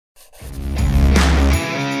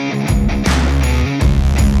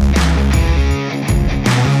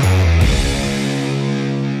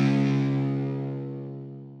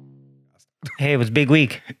Hey, it was big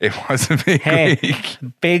week. It was a big week.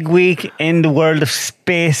 Big week in the world of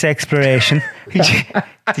space exploration. Do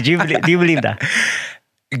you believe that?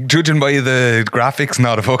 Judging by the graphics,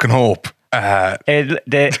 not a fucking hope.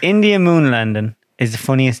 The India moon landing is the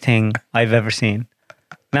funniest thing I've ever seen.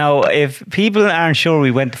 Now, if people aren't sure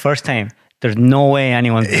we went the first time, there's no way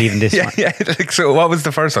anyone's believing this one. Yeah, like, so what was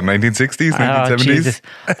the first one? 1960s, 1970s? Jesus.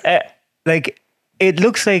 It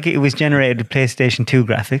looks like it was generated with PlayStation 2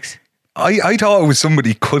 graphics. I thought it was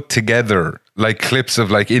somebody cut together like clips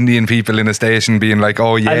of like Indian people in a station being like,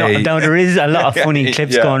 oh yeah. Now there is a lot of funny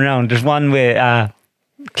clips going around. There's one with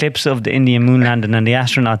clips of the Indian moon landing and the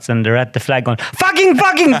astronauts, and they're at the flag going, fucking,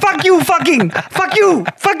 fuck you, fuck you,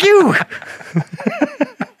 fuck you.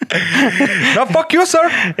 No, fuck you, sir.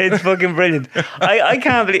 It's fucking brilliant.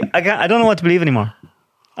 I don't know what to believe anymore.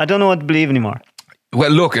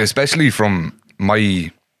 Well, look, especially from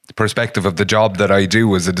my perspective of the job that I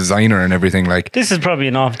do as a designer and everything, like, this is probably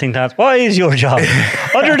an awful thing to ask. What is your job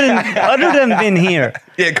other than being here?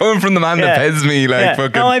 Yeah, coming from the man that pays me, like,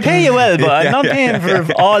 fucking. No, I pay you well, but I'm not paying for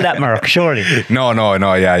all that merc, surely. No,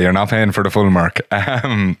 yeah, you're not paying for the full merc.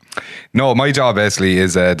 No, my job basically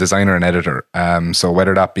is a designer and editor. So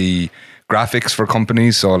whether that be graphics for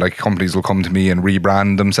companies, so like companies will come to me and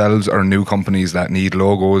rebrand themselves, or new companies that need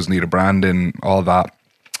logos, need a branding, all that,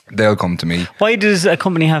 they'll come to me. Why does a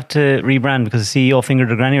company have to rebrand? Because the CEO fingered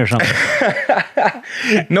their granny or something?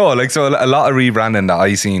 No, like, so a lot of rebranding that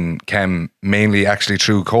I seen came mainly actually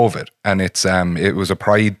through COVID, and it was a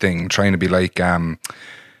pride thing, trying to be like,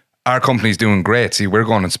 our company's doing great. See, we're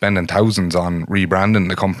going and spending thousands on rebranding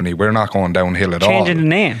the company. We're not going downhill at all. Changing the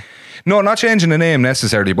name? No, not changing the name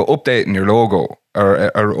necessarily, but updating your logo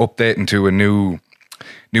or updating to a new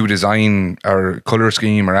design or colour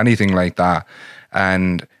scheme or anything like that.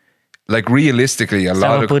 And like, realistically, a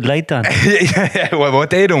lot of Bud Light done. Yeah, well, what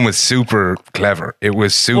they done was super clever. It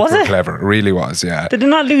was super clever. It really was, yeah. Did they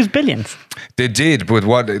not lose billions? They did, but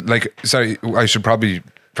sorry, I should probably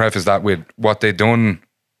preface that with what they done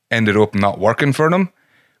ended up not working for them,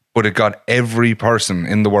 but it got every person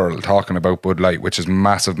in the world talking about Bud Light, which is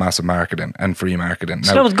massive marketing and free marketing.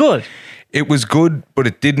 So that was good. It was good, but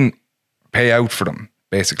it didn't pay out for them.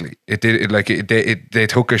 Basically, they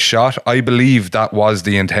took a shot. I believe that was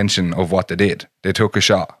the intention of what they did. They took a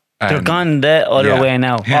shot. They're gone the other way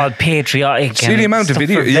now. Yeah. All patriotic. See the amount of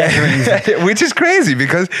video, which is crazy,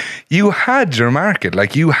 because you had your market.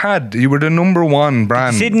 Like, you were the number one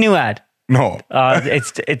brand. Did you ad? No.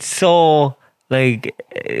 It's so like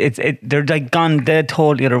they're like gone the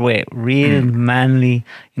totally other way. Real manly.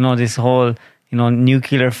 You know, this whole, you know,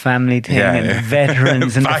 nuclear family thing, and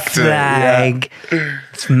veterans and the flag.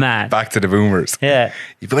 It's mad. Back to the boomers. Yeah.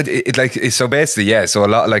 But so basically, yeah. So a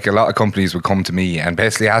lot of companies would come to me and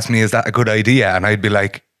basically ask me, "Is that a good idea?" And I'd be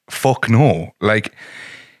like, "Fuck no!" Like,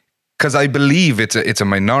 because I believe it's a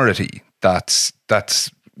minority that's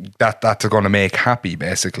going to make happy,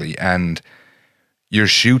 basically, and you're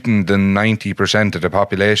shooting the 90% of the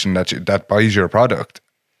population that buys your product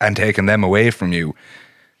and taking them away from you.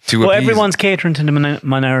 Well, everyone's catering to the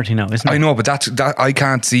minority now, isn't it? I know, but that I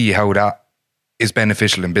can't see how that is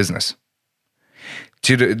beneficial in business.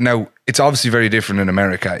 Now, it's obviously very different in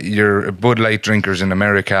America. Your Bud Light drinkers in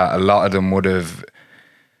America, a lot of them would have,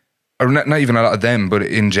 or not even a lot of them, but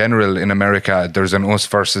in general in America, there's an us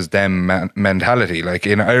versus them mentality. Like,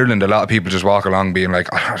 in Ireland, a lot of people just walk along being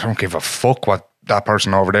like, I don't give a fuck what that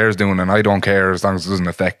person over there is doing, and I don't care as long as it doesn't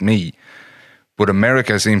affect me. But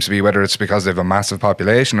America seems to be, whether it's because they have a massive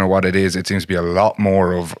population or what it is, it seems to be a lot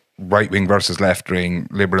more of right wing versus left wing,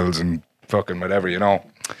 liberals and fucking whatever, you know.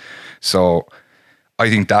 So I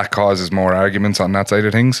think that causes more arguments on that side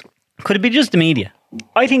of things. Could it be just the media?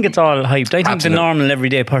 I think it's all hyped. I think the normal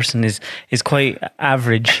everyday person is quite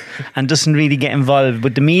average and doesn't really get involved.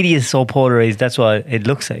 But the media is so polarized, that's what it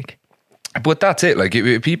looks like. But that's it. Like,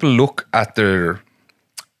 people look at their,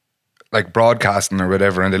 like, broadcasting or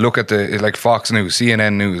whatever, and they look at the, like, Fox News,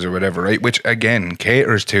 CNN News or whatever, right? Which, again,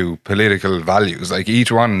 caters to political values. Like,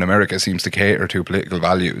 each one in America seems to cater to political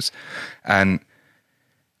values. And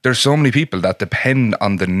there's so many people that depend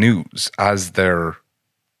on the news as their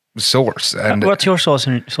source. And what's your source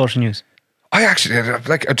of news? I actually,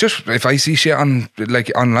 like, just if I see shit on,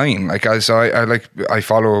 like, online, like, I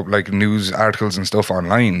follow, like, news articles and stuff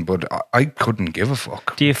online, but I couldn't give a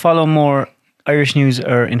fuck. Do you follow more Irish news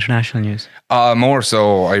or international news? More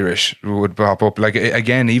so Irish would pop up. Like,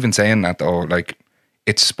 again, even saying that though, like,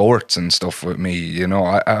 it's sports and stuff with me, you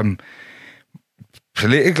know.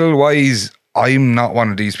 Political wise, I'm not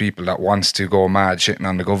one of these people that wants to go mad shitting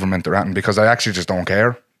on the government or anything, because I actually just don't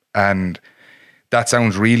care. And that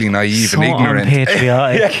sounds really naive So and ignorant.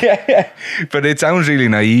 unpatriotic. But it sounds really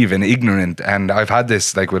naive and ignorant. And I've had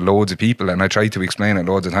this like with loads of people, and I try to explain it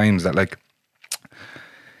loads of times that like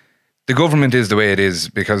the government is the way it is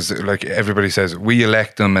because like everybody says we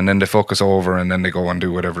elect them and then they fuck us over and then they go and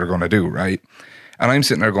do whatever they're going to do, right? And I'm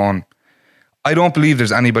sitting there going, I don't believe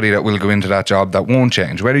there's anybody that will go into that job that won't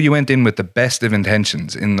change. Whether you went in with the best of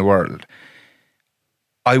intentions in the world,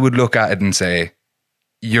 I would look at it and say,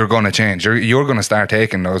 you're going to change. You're going to start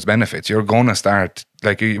taking those benefits. You're going to start,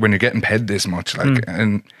 like, when you're getting paid this much, like,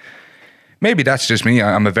 and maybe that's just me.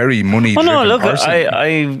 I'm a very money-driven person.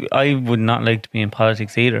 I would not like to be in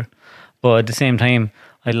politics either. But at the same time,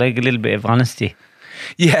 I like a little bit of honesty.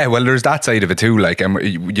 Yeah, well, there's that side of it too. Like,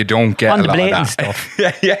 you don't get on a the lot blatant of that.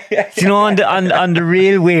 stuff. yeah. You know, on the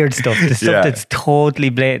real weird stuff, the stuff that's totally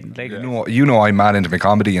blatant. Like, you know, I'm mad into my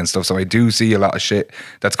comedy and stuff, so I do see a lot of shit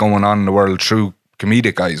that's going on in the world through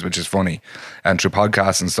comedic guys, which is funny, and through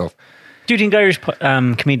podcasts and stuff. Do you think Irish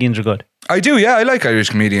comedians are good? I do, yeah. I like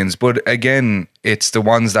Irish comedians, but again, it's the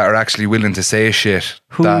ones that are actually willing to say shit.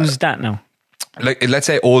 Who's that now? Like, let's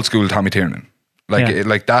say old school Tommy Tiernan,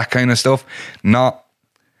 like that kind of stuff, not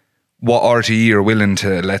what RTE are willing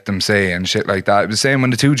to let them say and shit like that. It was the same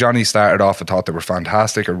when the two Johnnies started off. I thought they were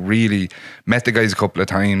fantastic. I really met the guys a couple of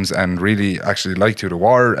times and really actually liked who they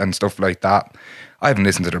were and stuff like that. I haven't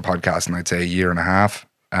listened to their podcast in, I'd say, a year and a half,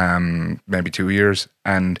 maybe 2 years.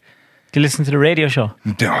 And do you listen to the radio show?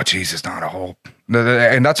 No, Jesus, not a hope.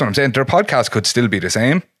 And that's what I'm saying. Their podcast could still be the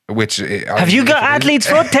same. Which have you got athlete's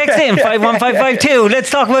foot? Text in 51552. Let's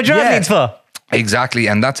talk about your athlete's foot. Exactly,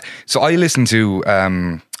 and that's so. I listen to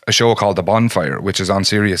a show called The Bonfire, which is on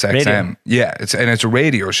Sirius XM. Radio. Yeah, it's a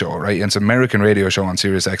radio show, right? And it's an American radio show on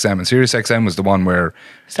Sirius XM, and Sirius XM was the one where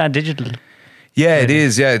it's that digital. Yeah, it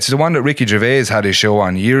is. Yeah, it's the one that Ricky Gervais had his show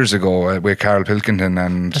on years ago with Carl Pilkington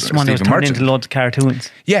and that's the one that was turned into loads of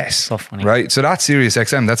cartoons. Yes, so funny. Right, so that's Sirius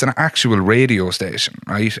XM. That's an actual radio station,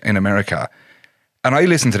 right, in America. And I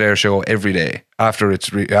listen to their show every day after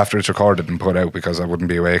it's recorded and put out because I wouldn't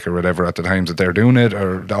be awake or whatever at the times that they're doing it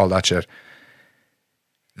or all that shit.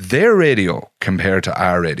 Their radio compared to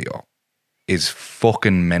our radio is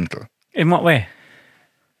fucking mental. In what way?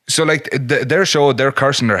 So like their show, they're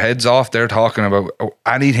cursing their heads off. They're talking about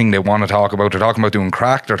anything they want to talk about. They're talking about doing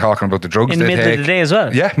crack. They're talking about the drugs they take. In the middle of the day as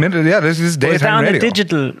well? Yeah, this is daytime radio. Is that on a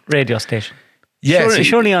digital radio station? Yeah.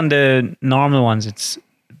 Surely on the normal ones it's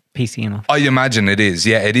PC enough. I imagine it is.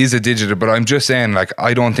 Yeah, it is a digital, but I'm just saying, like,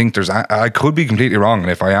 I don't think there's. I could be completely wrong,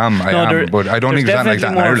 and if I am, I am. But I don't think there's anything like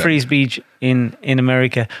that in Ireland. There's definitely more free speech in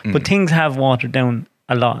America, but things have watered down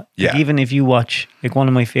a lot. Yeah. Like even if you watch, like, one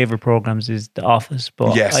of my favorite programs is The Office,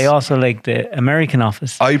 but yes. I also like the American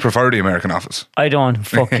Office. I prefer the American Office. I don't.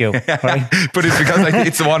 Fuck you. Right? But it's because like,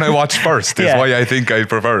 it's the one I watched first. Is why I think I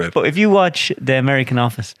prefer it. But if you watch the American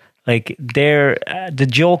Office, like, the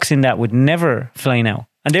jokes in that would never fly now.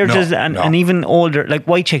 And they're and even older, like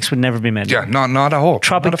white chicks would never be made. Yeah, not a hope.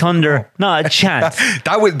 Tropic Thunder, not a chance.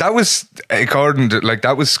 that was according to, like,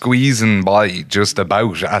 that was squeezing by just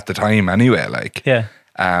about at the time anyway. Like, yeah.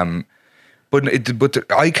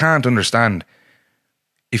 But I can't understand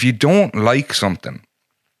if you don't like something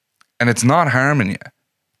and it's not harming you.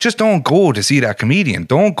 Just don't go to see that comedian.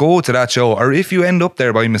 Don't go to that show. Or if you end up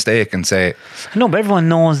there by mistake and say, no, but everyone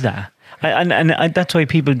knows that. And that's why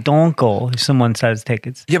people don't go if someone sells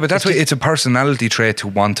tickets. Yeah, but that's why it's a personality trait to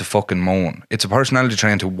want to fucking moan. It's a personality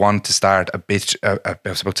trait to want to start a witch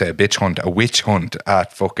hunt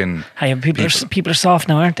at fucking people are soft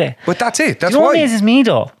now, aren't they? But that's it. That's why. What amazes me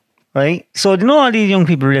though, right? So you know all these young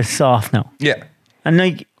people are really soft now. Yeah. And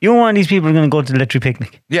like, you know, one of these people are going to go to the electric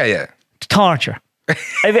picnic. Yeah. To torture.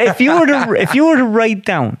 if you were to write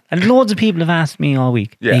down, and loads of people have asked me all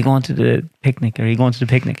week, are you going to the picnic? Are you going to the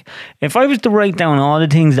picnic? If I was to write down all the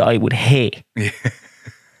things that I would hate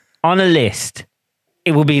on a list,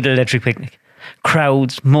 it would be the electric picnic.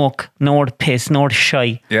 Crowds, muck, nowhere to piss, nowhere to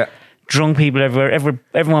shy. Yeah. Drunk people everywhere,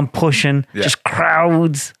 everyone pushing, just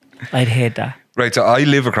crowds. I'd hate that. Right, so I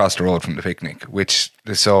live across the road from the picnic,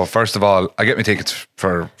 so first of all, I get my tickets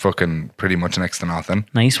for fucking pretty much next to nothing.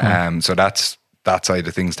 Nice one. So that's that side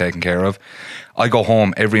of things taken care of. I go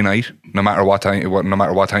home every night, no matter what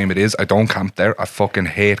time it is. I don't camp there. I fucking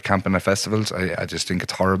hate camping at festivals. I just think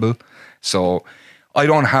it's horrible. So I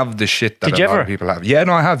don't have the shit that a lot of people have. Yeah,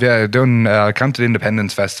 no, I have. Yeah, I done camped at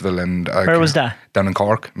Independence Festival, and where was that? down in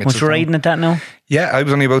Cork. Much riding at that now? Yeah, I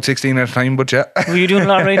was only about 16 at the time, but yeah. Were you doing a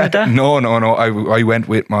lot of riding at that? No. I went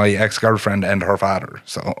with my ex-girlfriend and her father.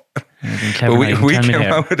 So, but we came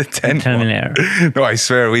out with a tent. Tell me later. No, I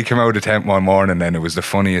swear, we came out of the tent one morning and it was the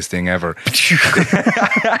funniest thing ever.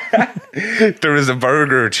 There was a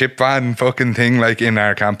burger chip van fucking thing like in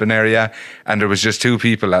our camping area, and there was just two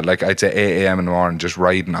people at like I'd say 8 a.m. in the morning just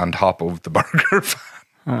riding on top of the burger van.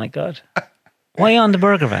 Oh my God. Why on the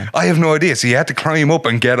burger van? I have no idea. So you had to climb up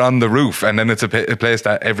and get on the roof, and then it's a place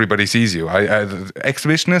that everybody sees you.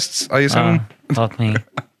 Exhibitionists, I assume. Fuck me.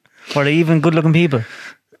 Were they even good-looking people?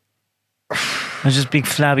 There's just big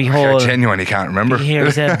flabby holes. I genuinely can't remember.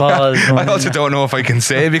 Here's that balls. I also don't know if I can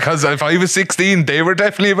say, because if I was 16, they were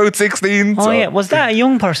definitely about 16. Oh yeah, was that a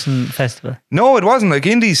young person festival? No, it wasn't. Like,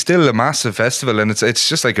 indie's still a massive festival, and it's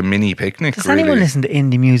just like a mini picnic. Does anyone listen to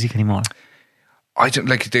indie music anymore? I don't,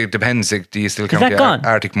 like, it depends. Like, do you still count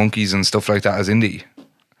Arctic Monkeys and stuff like that as indie?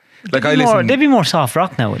 Like, they'd be more soft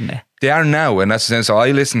rock now, wouldn't they? They are now, and that's the sense. So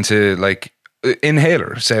I listen to like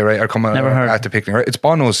Inhaler, say, right, or come at the picnic, right? It's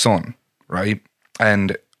Bono's son, right?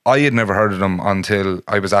 And I had never heard of them until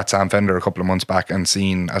I was at Sam Fender a couple of months back and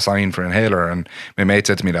seen a sign for Inhaler, and my mate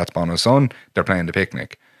said to me, that's Bono's son, they're playing the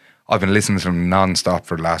picnic. I've been listening to them non-stop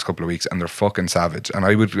for the last couple of weeks, and they're fucking savage, and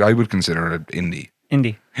I would consider it indie.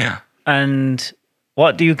 Indie? Yeah. And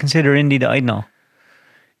what do you consider indie that I know?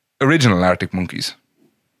 Original Arctic Monkeys.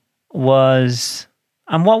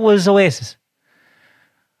 And what was Oasis?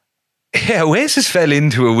 Yeah, Oasis fell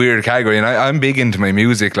into a weird category, and I'm big into my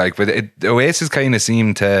music, like, but Oasis kind of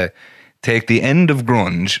seemed to take the end of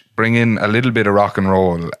grunge, bring in a little bit of rock and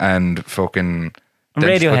roll, and fucking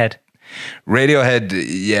Radiohead. Radiohead,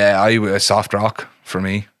 yeah, soft rock for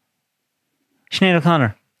me. Sinead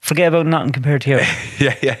O'Connor. Forget about nothing compared to you.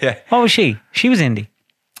 yeah. What was she? She was indie.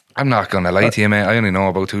 I'm not gonna lie to you, mate. I only know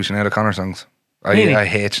about 2 Sinead O'Connor songs. Really? I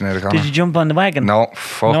hate Sinead O'Connor. Did you jump on the wagon? No,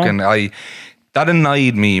 fucking that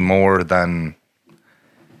annoyed me more than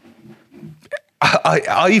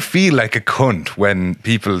I feel like a cunt when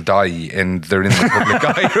people die and they're in the public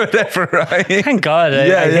eye or whatever, right? Thank God.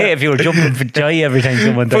 I hate if you were jumping for joy every time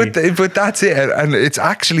someone died. But that's it. And it's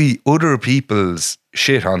actually other people's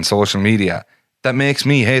shit on social media that makes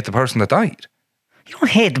me hate the person that died. You don't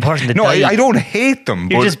hate the person that died. No, I don't hate them.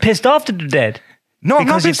 You're just pissed off that they're dead. No, because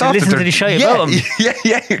I'm not pissed off. Listen to the shy about them.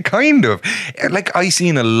 Yeah, kind of. Like, I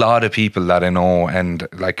seen a lot of people that I know, and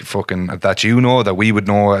like fucking that you know, that we would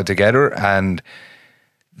know together, and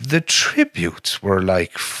the tributes were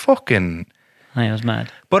like fucking. I was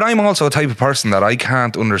mad. But I'm also a type of person that I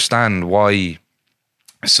can't understand why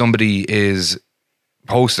somebody is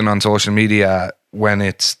posting on social media when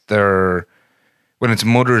it's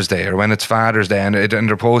Mother's Day or when it's Father's Day, and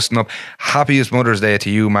they're posting up happiest Mother's Day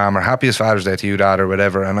to you, Mom, or happiest Father's Day to you, Dad, or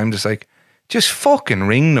whatever. And I'm just like, just fucking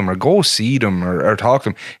ring them or go see them or talk to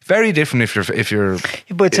them. Very different if you're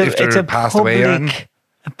passed away.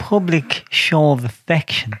 A public show of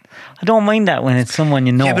affection. I don't mind that when it's someone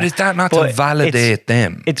you know. Yeah, but is that not to validate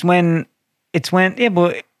them? It's when yeah,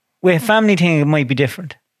 but with a family thing it might be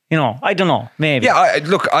different. You know, I don't know, maybe. Yeah,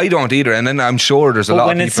 look, I don't either, and then I'm sure there's a lot of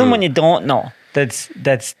people. When it's someone you don't know that's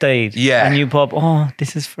died, yeah, and you pop,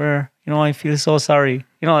 this is for, you know, I feel so sorry.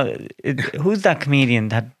 You know, who's that comedian,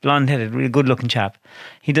 that blonde-headed, really good-looking chap?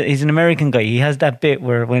 He's an American guy. He has that bit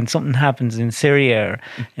where when something happens in Syria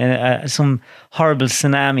or some horrible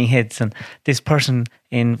tsunami hits, and this person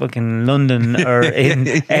in fucking London or in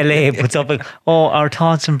LA puts up like, our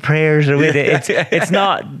thoughts and prayers are with it. It's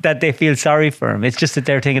not that they feel sorry for him. It's just that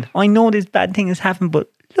they're thinking, I know this bad thing has happened,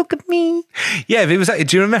 but look at me. Yeah, if it was.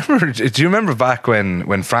 Do you remember back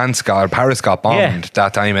when Paris got bombed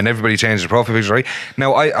that time, and everybody changed their profile picture, right?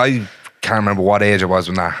 Now I can't remember what age I was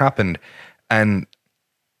when that happened, and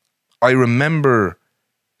I remember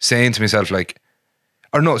saying to myself, like,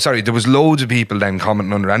 there was loads of people then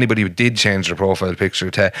commenting under anybody who did change their profile picture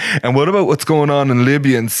to, and what about what's going on in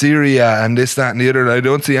Libya and Syria and this, that and the other, and I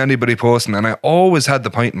don't see anybody posting. And I always had the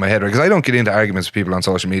point in my head, because I don't get into arguments with people on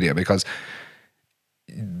social media, because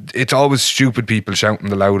it's always stupid people shouting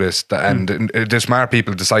the loudest, and the smart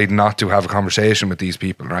people decide not to have a conversation with these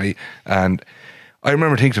people, right? And I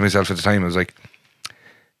remember thinking to myself at the time, I was like,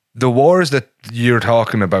 the wars that you're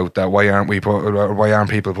talking about, that why aren't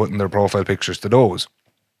people putting their profile pictures to those,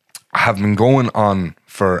 have been going on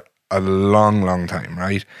for a long, long time,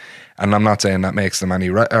 right? And I'm not saying that makes them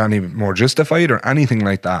any more justified or anything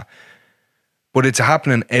like that, but it's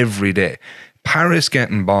happening every day. Paris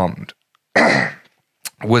getting bombed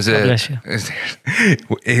it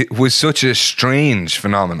was such a strange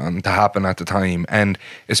phenomenon to happen at the time, and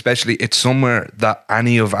especially it's somewhere that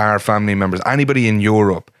any of our family members, anybody in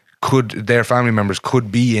Europe, their family members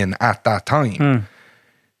could be in at that time.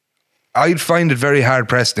 I'd find it very hard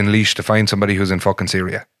pressed in Laois to find somebody who's in fucking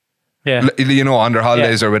Syria. Yeah. You know, on their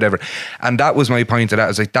holidays or whatever. And that was my point of that. I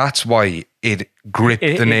was like, that's why it gripped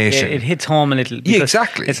the nation. It hits home a little. Yeah,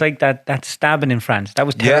 exactly. It's like that stabbing in France. That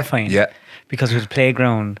was terrifying. Yeah. Because it was a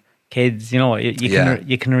playground, kids, you know,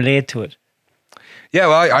 you can relate to it. Yeah,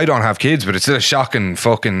 well, I don't have kids, but it's still a shocking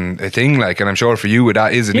fucking thing, like, and I'm sure for you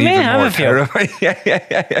that is an even more terrifying.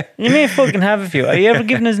 Yeah. You may fucking have a few. Are you ever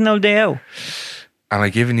giving us an old day out? Am I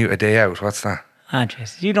giving you a day out? What's that?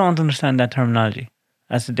 Jess, you don't understand that terminology.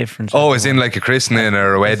 That's the difference. Oh, it's in like a christening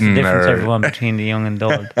or a wedding. That's the difference, everyone, between the young and the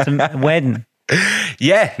old. It's a wedding.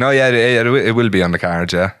 Yeah, no, yeah, it will be on the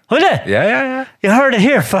cards, yeah. Will it? Yeah. You heard it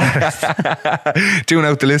here first. Doing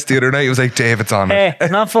out the list the other night, it was like, David's on it. Hey,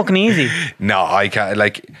 it's not fucking easy. No, I can't,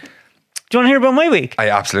 like... Do you want to hear about my week? I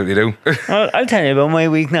absolutely do. Well, I'll tell you about my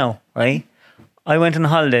week now, right? I went on a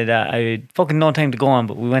holiday that I had fucking no time to go on,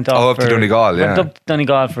 but we went off up to Donegal, yeah. Went up to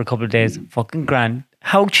Donegal for a couple of days. Fucking grand.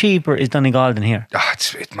 How cheaper is Donegal than here? Oh,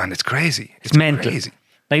 it's crazy. It's mental. Crazy.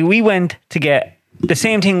 Like, we went to get the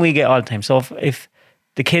same thing we get all the time. So if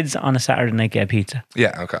the kids on a Saturday night get a pizza.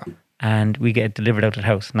 Yeah, okay. And we get it delivered out at the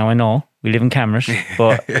house. Now, I know we live in Cameras,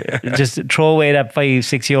 but just throw away that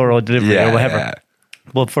 €5-6 delivery or whatever. Yeah.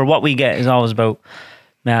 But for what we get is always about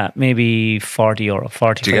maybe €40,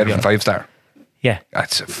 45. Do you get it from 5-star? Yeah.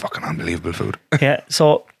 That's a fucking unbelievable food. Yeah,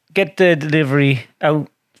 so get the delivery out,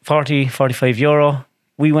 €40-45.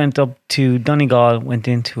 We went up to Donegal, went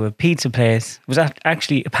into a pizza place. It was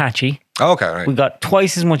actually Apache. Okay, right. We got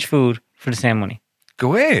twice as much food for the same money. Go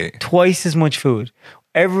away. Twice as much food.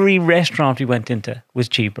 Every restaurant we went into was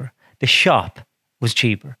cheaper. The shop was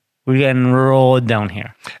cheaper. We're getting rolled down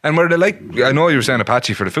here. And were they like, I know you were saying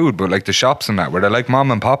Apache for the food, but like the shops and that, were they like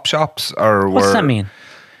mom and pop shops? Or what's that mean?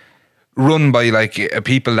 Run by like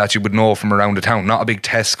people that you would know from around the town, not a big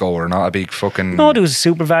Tesco or not a big fucking... No, there was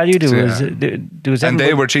Super Value. There was and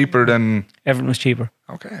they were cheaper than... Everything was cheaper.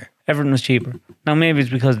 Okay. Everything was cheaper. Now maybe it's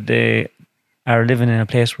because they are living in a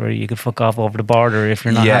place where you could fuck off over the border if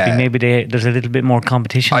you're not happy. Maybe there's a little bit more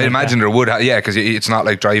competition. I imagine there would because it's not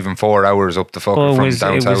like driving 4 hours up the fucker from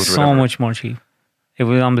down south. It was so much more cheap. It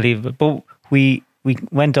was unbelievable. But we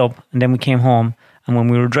went up and then we came home, and when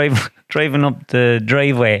we were driving up the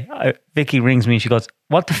driveway, Vicky rings me and she goes,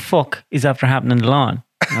 "What the fuck is after happening in the lawn?"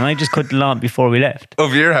 And I just cut the lawn before we left.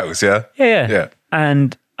 Of your house, yeah? Yeah.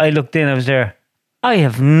 And I looked in, I was there. I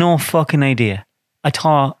have no fucking idea. I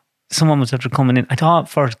thought someone was after coming in. I thought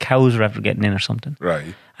first cows were after getting in or something.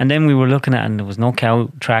 Right. And then we were looking at it and there was no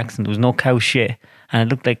cow tracks and there was no cow shit. And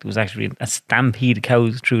it looked like there was actually a stampede of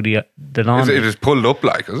cows through the lawn. It was pulled up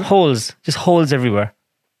like, is it? Holes. Just holes everywhere.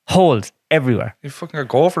 Holes everywhere. You fucking got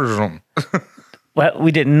gophers or something. Well,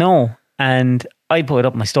 we didn't know. And I put it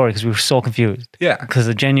up my story because we were so confused. Yeah. Because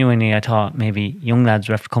I thought maybe young lads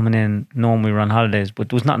were after coming in knowing we were on holidays, but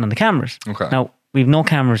there was nothing on the cameras. Okay. Now, we've no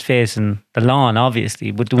cameras facing the lawn,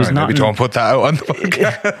 obviously, but there was nothing. Maybe don't put that out on the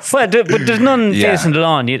podcast. Well, but there's none facing the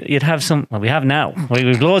lawn. You'd have some. Well, we have now.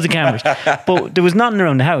 We've loads of cameras, but there was nothing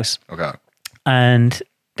around the house. Okay. And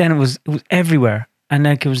then it was everywhere, and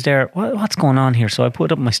like it was there. What's going on here? So I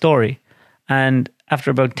put up my story, and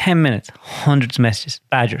after about 10 minutes, hundreds of messages.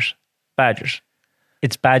 Badgers.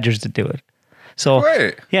 It's badgers that do it. So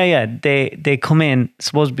they come in.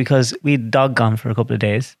 Suppose because we had dog gone for a couple of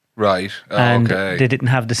days. Right. And they didn't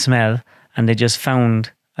have the smell, and they just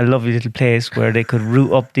found a lovely little place where they could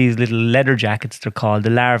root up these little leather jackets, they're called,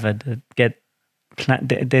 the larvae, that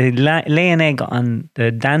they lay an egg on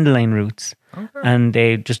the dandelion roots, and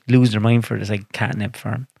they just lose their mind for it. It's like catnip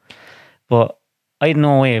for them. But I had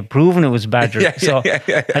no way of proving it was a badger, so I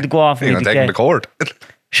had to go off and take them to court.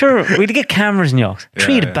 Sure, we had to get cameras in the Oaks.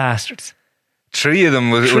 Three of the bastards. 3 of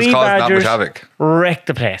them was causing that much havoc. Wrecked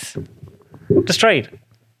the place. Destroyed.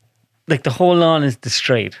 Like the whole lawn is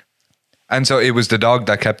destroyed. And so it was the dog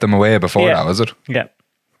that kept them away before that, was it? Yeah.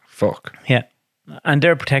 Fuck. Yeah. And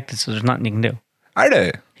they're protected, so there's nothing you can do. Are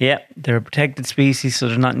they? Yeah. They're a protected species, so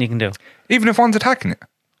there's nothing you can do. Even if one's attacking it?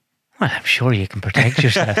 Well, I'm sure you can protect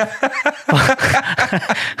yourself.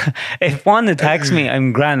 If one attacks me,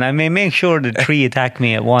 I'm grand. I may make sure the 3 attack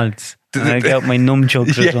me at once. And I get out my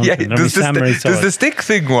nunchucks or something. Yeah. Does the stick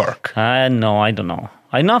thing work? No, I don't know.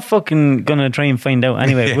 I'm not fucking gonna try and find out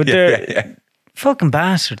anyway. But they're fucking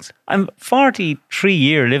bastards. I'm 43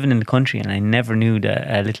 years living in the country, and I never knew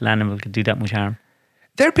that a little animal could do that much harm.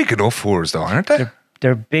 They're big enough for us, though, aren't they?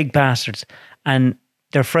 They're big bastards, and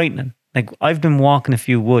they're frightening. Like, I've been walking a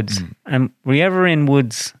few woods, and were you ever in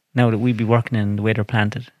woods now that we'd be working in the way they're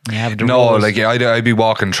planted. And you have the No, rows. like I'd be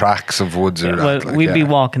walking tracks of woods or Well, that. Like, we'd be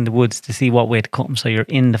walking the woods to see what way to cut them, so you're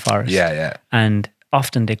in the forest. Yeah, yeah. And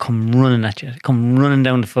often they come running at you, come running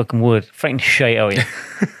down the fucking wood, fighting shite out of you.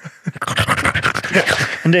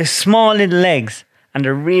 And they're small little legs, and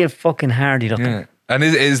they're real fucking hardy looking. Yeah. And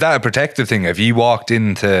is that a protective thing? Have you walked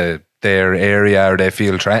into their area or they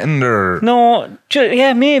feel threatened or? No,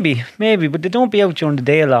 yeah, maybe, but they don't be out during the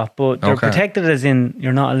day a lot. But they're Okay. protected, as in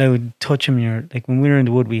you're not allowed to touch them. You're like, when we're in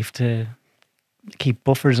the wood, we have to keep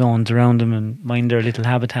buffer zones around them and mind their little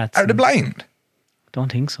habitats. Are they blind?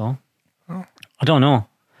 Don't think so. I don't know.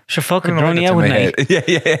 Sure, fuck it, I they're don't only know out what's at in my night.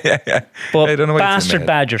 head. Yeah. But I don't know what's in my bastard head.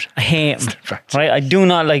 badgers, I hate them. Badgers. Right, I do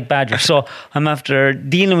not like badgers. So I'm after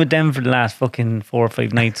dealing with them for the last fucking 4 or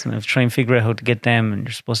 5 nights, and I was trying to figure out how to get them. And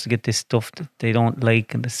you're supposed to get this stuff that they don't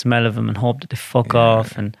like, and the smell of them, and hope that they fuck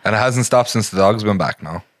off. And And it hasn't stopped since the dog's been back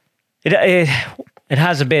now. it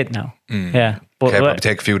has a bit now. Yeah, but Okay, probably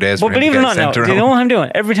take a few days But for him to believe it or get not, now, sent do you know around. what I'm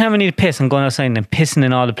doing? Every time I need to piss, I'm going outside and I'm pissing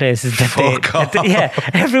in all the places that Fuck off. yeah,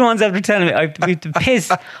 everyone's after telling me I have to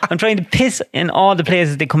piss. I'm trying to piss in all the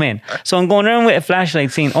places they come in. So I'm going around with a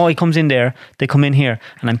flashlight saying, oh, he comes in there, they come in here,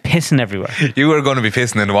 and I'm pissing everywhere. You were going to be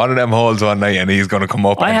pissing in one of them holes one night and he's going to come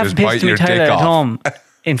up I and haven't just bite pissed in your my toilet dick at off. home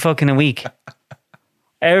in fucking a week.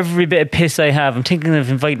 Every bit of piss I have, I'm thinking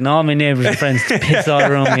of inviting all my neighbours and friends to piss all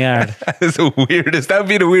around my yard. It's the weirdest. That would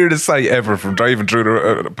be the weirdest sight ever from driving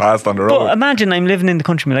through the past on the road. But imagine I'm living in the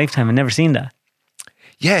country my lifetime and never seen that.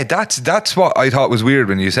 Yeah, that's what I thought was weird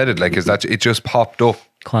when you said it. Like, is that it just popped up?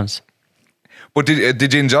 Cons. But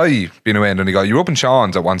did you enjoy being away in Donegal? You were up in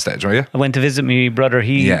Sean's at one stage, were you? I went to visit my brother.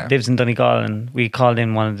 He Yeah. lives in Donegal, and we called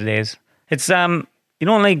in one of the days. It's you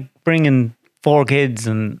don't like bringing 4 kids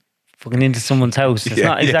and fucking into someone's house. It's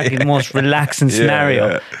not exactly the most relaxing scenario.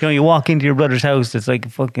 yeah. You know, you walk into your brother's house, it's like a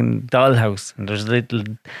fucking dollhouse, and there's little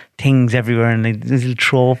things everywhere, and like little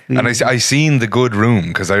trophies. And I seen the good room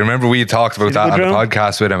because I remember we had talked about See the that on good the room?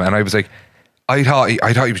 podcast with him, and I was like, I thought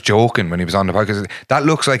he was joking when he was on the podcast. That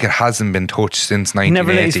looks like it hasn't been touched since He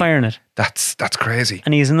never lit 1980. his fire in it. That's crazy.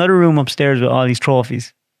 And he has another room upstairs with all these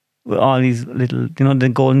trophies, with all these little, you know, the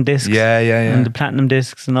golden discs, Yeah. and the platinum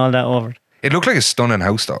discs and all that over it. It looked like a stunning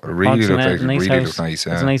house, though. It really It's looked a like it nice really house. looked nice.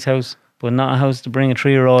 It's Yeah. a nice house, but not a house to bring a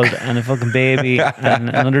 3-year-old and a fucking baby and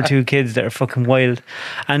another 2 kids that are fucking wild.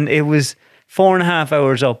 And it was 4.5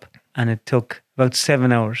 hours up, and it took about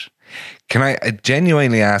 7 hours. Can I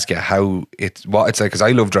genuinely ask you what it's like? Because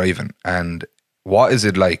I love driving, and what is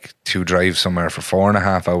it like to drive somewhere for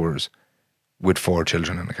 4.5 hours with 4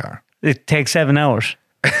 children in the car? It takes 7 hours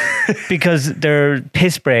because they're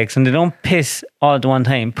piss breaks, and they don't piss all at one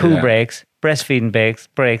time. Poo Yeah. breaks, breastfeeding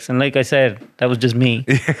breaks, and like I said, that was just me.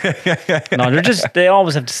 No, they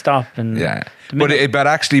always have to stop. And Yeah, the minute- but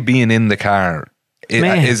actually being in the car,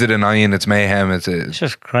 mayhem. is it annoying? It's mayhem. It's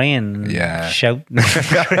just crying, and Yeah. shouting, and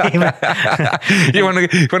screaming. you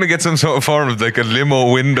want to get some sort of form of like a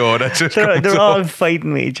limo window that just comes They're up. all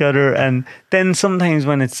fighting with each other, and then sometimes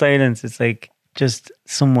when it's silence, it's like just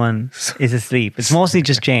someone is asleep. It's mostly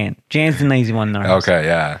just Jane. Jane's the noisy one in our house. Okay,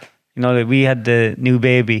 yeah. You know, like we had the new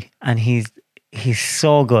baby, and he's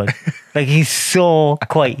so good. Like, he's so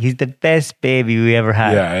quiet. He's the best baby we ever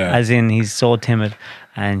had. Yeah. As in, he's so timid.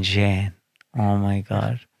 And Jane, oh my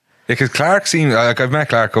god. Because Clark seems like, I've met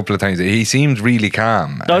Clark a couple of times. He seems really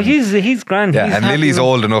calm. No, And- he's grand. yeah, He's and happy Lily's with-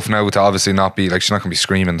 old enough now to obviously not be like, she's not going to be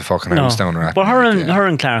screaming the fucking No, house down or but her anything.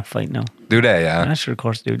 and Clark fight now. Do they? Yeah. I'm sure, of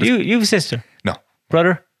course, do. You have a sister, No.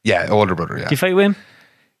 brother. Yeah, older brother. Yeah. Do you fight with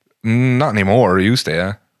him? Not anymore. He used to.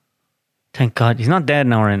 Yeah. Thank God, he's not dead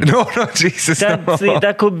now or anything. No, Jesus. That, no. see,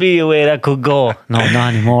 that could be a way that could go. No,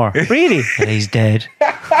 not anymore. Really? Yeah, he's dead.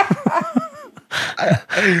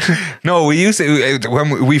 No, we used to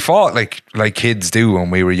when we fought like kids do when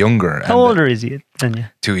we were younger. How older is he than you?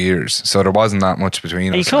 2 years, so there wasn't that much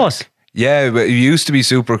between Are you us. close? Yeah, but we used to be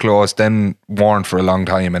super close. Then weren't for a long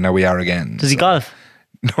time, and now we are again. Does he golf?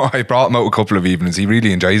 No, I brought him out a couple of evenings. He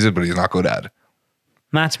really enjoys it, but he's not good at it.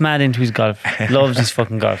 Matt's mad into his golf. Loves his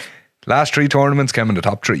fucking golf. Last 3 tournaments came in the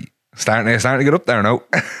top 3. Starting to get up there now.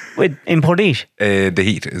 Wait, in Portage? The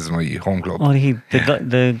Heat is my home club. Oh,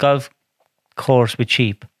 the golf course with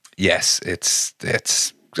cheap. Yes, it's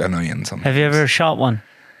annoying sometimes. Have you ever shot one?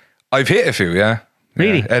 I've hit a few, yeah.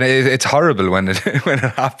 Really? Yeah. And it's horrible when it when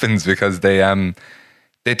it happens because they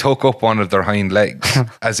tuck up one of their hind legs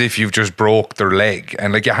as if you've just broke their leg,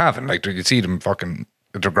 and like you haven't. Like you see them fucking,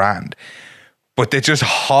 they're grand, but they just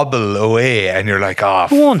hobble away, and you're like, oh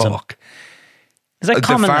Who owns them? fuck. It's like the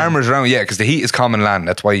common farmers around, yeah, because the heat is common land.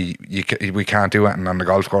 That's why we can't do anything on the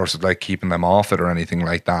golf course, like keeping them off it or anything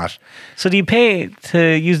like that. So do you pay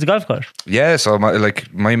to use the golf course? Yeah, so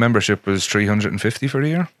my membership was $350 for the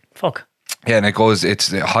year. Fuck. Yeah, and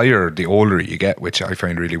it's higher the older you get, which I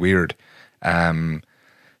find really weird.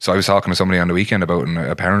 So I was talking to somebody on the weekend about it, and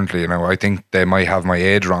apparently, I think they might have my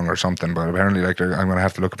age wrong or something, but apparently, I'm going to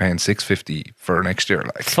have to look at paying $650 for next year.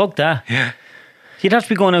 Like, fuck that. Yeah. You'd have to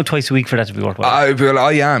be going out twice a week for that to be worthwhile.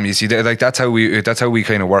 I am. You see, that's how we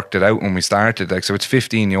kind of worked it out when we started. Like, so it's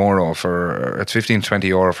 €15 to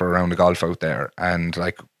 €20 for a round of golf out there, and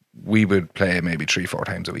like we would play maybe 3-4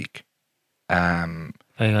 times a week. By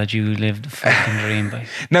God, you lived the fucking dream, boy.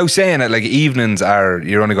 Now saying it, like evenings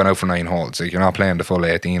you're only going out for 9 holes, so you're not playing the full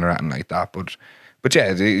 18 or anything like that. But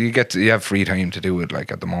yeah, you have free time to do it.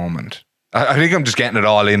 Like at the moment. I think I'm just getting it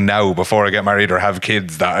all in now before I get married or have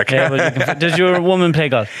kids. Does your woman play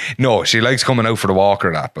golf? No, she likes coming out for the walk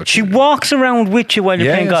or that. But she walks around with you while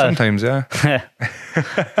you're playing golf? Sometimes, yeah.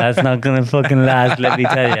 That's not going to fucking last, let me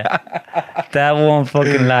tell you. That won't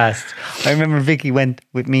fucking last. I remember Vicky went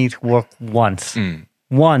with me to work once.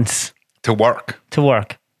 Once. To work? To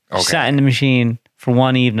work. Okay. She sat in the machine for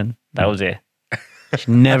one evening. That was it. She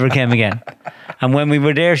never came again. And when we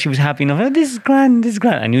were there, she was happy enough. Oh, this is grand.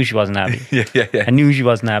 I knew she wasn't happy. Yeah. I knew she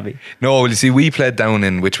wasn't happy. No, well, you see, we played down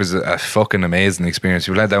in, which was a fucking amazing experience.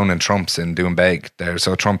 We played down in Trump's in Doonbeg there.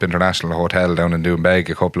 So Trump International Hotel down in Doonbeg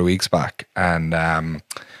a couple of weeks back. And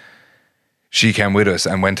she came with us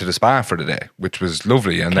and went to the spa for the day, which was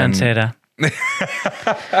lovely. And Can't say that.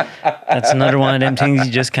 That's another one of them things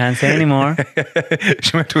you just can't say anymore.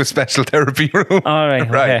 She went to a special therapy room. All right.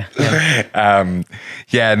 Okay.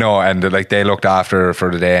 Yeah. And like they looked after her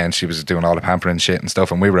for the day, and she was doing all the pampering shit and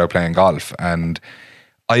stuff, and we were out playing golf, and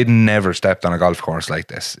I'd never stepped on a golf course like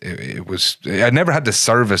this. I'd never had the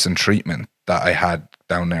service and treatment that I had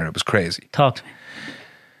down there. It was crazy. Talk to me.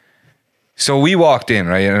 So we walked in,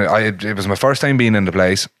 right, and it was my first time being in the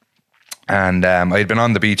place. And I had been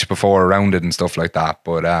on the beach before around it and stuff like that,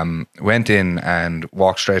 but went in and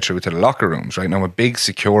walked straight through to the locker rooms, right? Now with big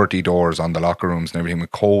security doors on the locker rooms and everything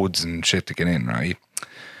with codes and shit to get in, right?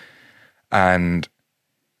 And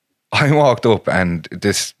I walked up and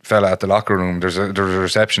this fella at the locker room, there's a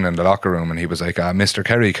reception in the locker room, and he was like, Mr.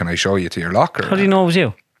 Kerry, can I show you to your locker? How do you know it was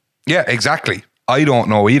you? Yeah, exactly. I don't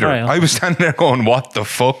know either. Right, okay. I was standing there going, what the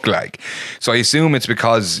fuck, like? So I assume it's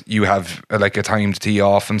because you have like a time to tee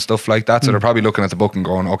off and stuff like that. So they're probably looking at the book and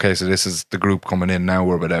going, okay, so this is the group coming in now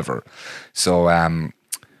or whatever. So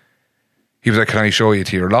he was like, can I show you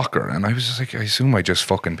to your locker? And I was just like, I assume I just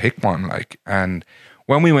fucking picked one, like. And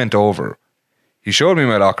when we went over, he showed me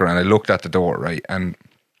my locker and I looked at the door, right? And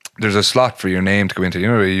there's a slot for your name to go into. You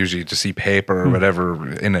know, usually to see paper or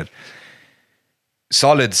whatever in it.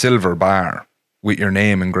 Solid silver bar with your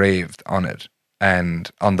name engraved on it, and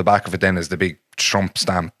on the back of it then is the big Trump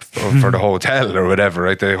stamp for the hotel or whatever,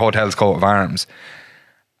 right? The hotel's coat of arms.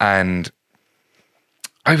 And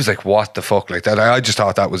I was like, what the fuck, like that? I just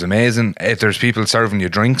thought that was amazing. If there's people serving you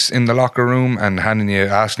drinks in the locker room and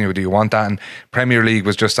asking you, do you want that? And Premier League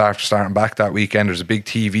was just after starting back that weekend. There's a big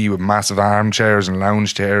TV with massive armchairs and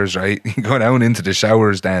lounge chairs, right? You go down into the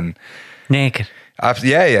showers then. Naked.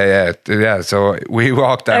 Yeah. So we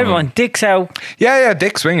walked down. Everyone, dicks out. Yeah,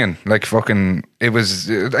 dick swinging. Like fucking, it was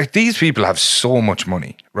like these people have so much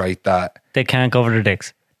money, right? That they can't cover their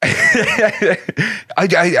dicks.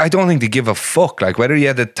 I don't think they give a fuck. Like whether you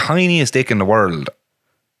had the tiniest dick in the world,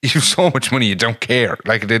 you have so much money you don't care.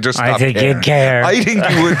 Like they just stop caring. You'd care. I think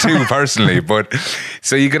you would too, personally. But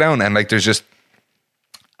so you go down and like there's just,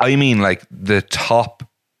 I mean, like the top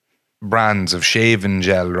brands of shaving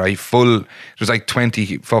gel, right? There's like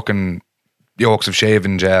 20 fucking yolks of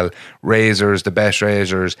shaving gel, razors, the best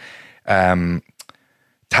razors,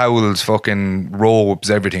 towels, fucking robes,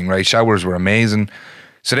 everything, right? Showers were amazing.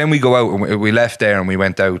 So then we go out and we left there and we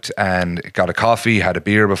went out and got a coffee, had a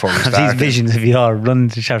beer before we started. These visions of you all running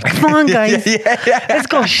to showers. Come on, guys. Yeah. Let's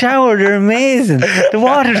go shower. They're amazing. The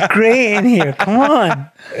water's great in here. Come on.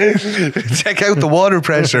 Check out the water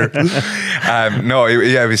pressure.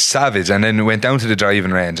 It was savage. And then we went down to the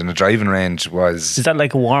driving range, and the driving range was... Is that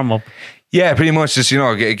like a warm-up? Yeah, pretty much. Just,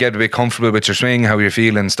 get a bit comfortable with your swing, how you're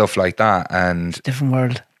feeling, stuff like that. And it's a different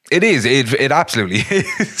world. It is. It absolutely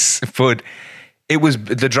is. But... it was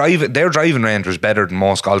their driving range was better than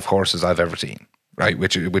most golf courses I've ever seen, right?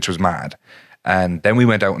 Which was mad. And then we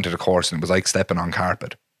went out into the course and it was like stepping on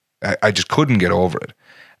carpet. I just couldn't get over it.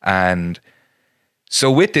 And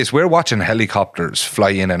so with this, we're watching helicopters fly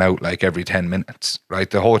in and out like every 10 minutes, right?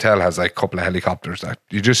 The hotel has like a couple of helicopters that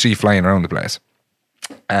you just see flying around the place.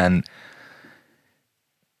 And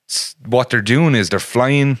what they're doing is they're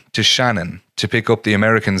flying to Shannon to pick up the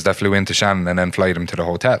Americans that flew into Shannon and then fly them to the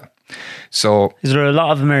hotel. So is there a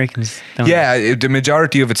lot of Americans down there? The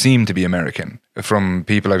majority of it seemed to be American from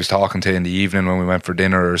people I was talking to in the evening when we went for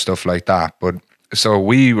dinner or stuff like that. But so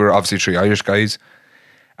we were obviously 3 Irish guys,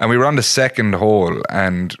 and we were on the second hole,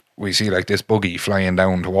 and we see like this buggy flying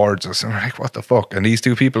down towards us, and we're like, what the fuck? And these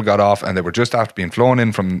 2 people got off, and they were just after being flown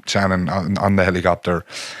in from Shannon on the helicopter.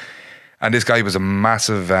 And this guy was a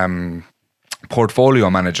massive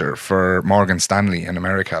portfolio manager for Morgan Stanley in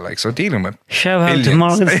America, like, so dealing with shout out billions. to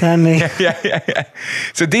Morgan Stanley. yeah.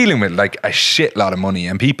 So dealing with like a shitload of money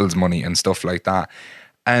and people's money and stuff like that.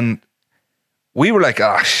 And we were like,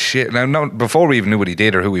 shit. Now, before we even knew what he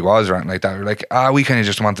did or who he was or anything like that, we were like, we kind of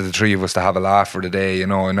just wanted the 3 of us to have a laugh for the day, you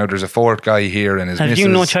know. And now there's a 4th guy here and his Have missus. you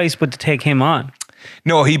no choice but to take him on?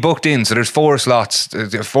 No, he booked in. So there's 4 slots,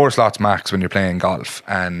 4 slots max when you're playing golf.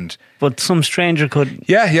 But some stranger could.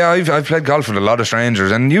 Yeah. I've played golf with a lot of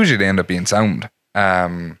strangers, and usually they end up being sound.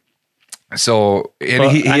 So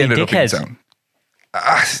he ended up being sound.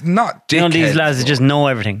 Not dickheads. You know, these lads that just know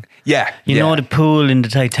everything. Yeah. You know the pool in the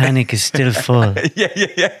Titanic is still full.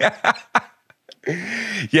 Yeah.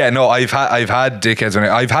 Yeah, no, I've had dickheads.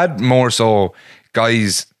 I've had more so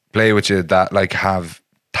guys play with you that like have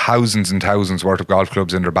thousands and thousands worth of golf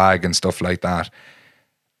clubs in their bag and stuff like that,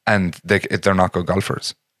 and they're not good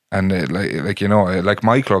golfers. And like you know, like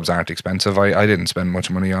my clubs aren't expensive. I didn't spend much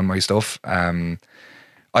money on my stuff.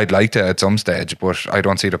 I'd like to at some stage, but I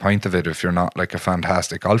don't see the point of it if you're not like a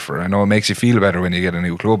fantastic golfer. I know it makes you feel better when you get a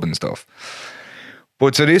new club and stuff.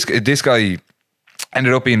 But so this guy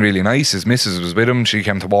ended up being really nice. His missus was with him. She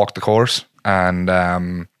came to walk the course, and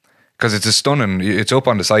because it's up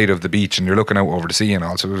on the side of the beach and you're looking out over the sea and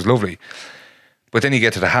all, so it was lovely. But then you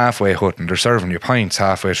get to the halfway hut and they're serving you pints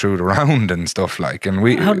halfway through the round and stuff like. And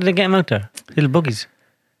how did they get him out there? Little buggies.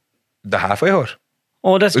 The halfway hut.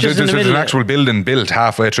 Oh, that's just in the middle. There's an actual building built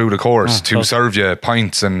halfway through the course to serve you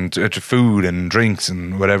pints and food and drinks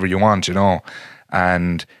and whatever you want, you know.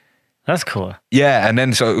 And that's cool. Yeah, and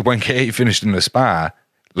then so when Kate finished in the spa,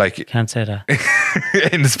 like can't say that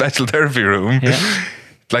in the special therapy room,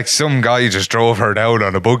 like some guy just drove her down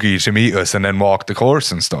on a buggy to meet us and then walked the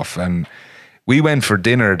course and stuff. And we went for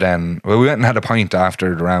dinner then. Well, we went and had a pint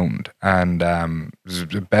after the round, and it was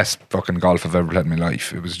the best fucking golf I've ever played in my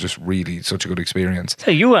life. It was just really such a good experience.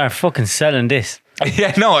 So you are fucking selling this.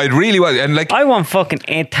 Yeah, no, it really was. And like, I want fucking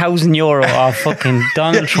 €8,000 off fucking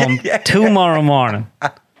Donald Trump tomorrow morning.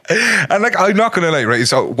 And like, I'm not going to lie, right?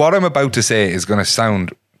 So what I'm about to say is going to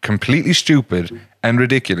sound completely stupid and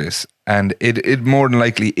ridiculous, and it more than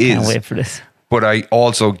likely is. Can't wait for this. But I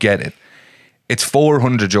also get it. It's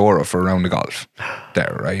 €400 for a round of golf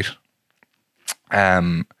there, right?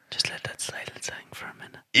 Just let that silence hang for a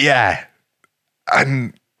minute. Yeah.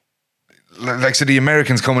 And like, so the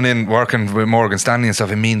Americans coming in working with Morgan Stanley and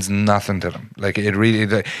stuff, it means nothing to them. Like, it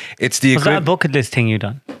really, it's the Was that a bucket list thing you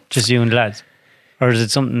done? Just you and the lads? Or is it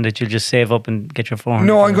something that you'll just save up and get your 400?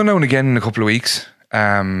 No, I'm going down again in a couple of weeks.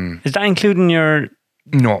 Is that including your...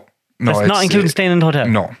 No. That's not including staying in the hotel?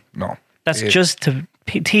 No. That's just to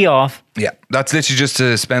tee off. Yeah, that's literally just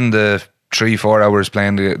to spend the 3-4 hours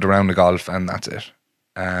playing the round of golf, and that's it.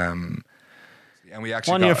 And we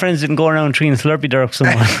actually one of your friends didn't go around treating Slurpee Derp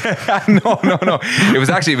someone. No.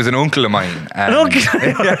 It was an uncle of mine. An uncle?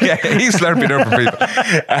 Yeah, he's Slurpee Derp for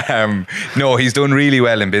people. No, he's done really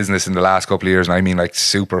well in business in the last couple of years, and I mean like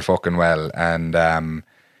super fucking well. And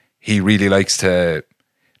he really likes to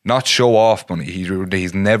not show off money.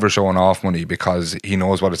 He's never showing off money because he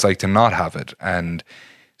knows what it's like to not have it. And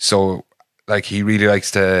so like he really likes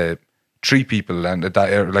to treat people and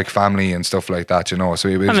that, like family and stuff like that, you know. So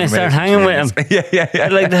I'm gonna start hanging with him. Yeah.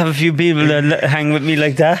 I'd like to have a few people that hang with me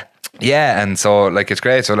like that. Yeah, and so like it's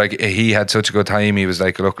great. So like he had such a good time. He was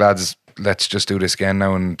like, look lads, let's just do this again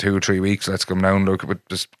now in 2-3 weeks. Let's come down. Look, we're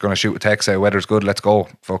just gonna shoot a text, say weather's good, let's go.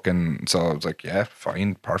 Fucking. So I was like, yeah,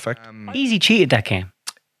 fine, perfect. Easy cheat at that game.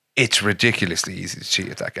 It's ridiculously easy to cheat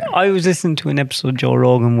at that game. I was listening to an episode of Joe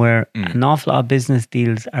Rogan where an awful lot of business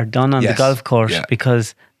deals are done on the golf course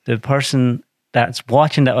because the person that's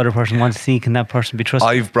watching that other person wants to see, can that person be trusted?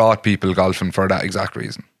 I've brought people golfing for that exact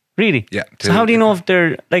reason. Really? Yeah. So how do you know if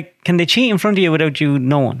they're like, can they cheat in front of you without you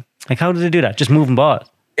knowing? Like, how do they do that? Just moving balls?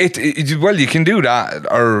 Well, you can do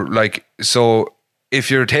that, or like, so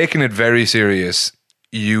if you're taking it very serious,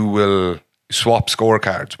 you will swap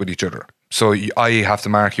scorecards with each other. So I have to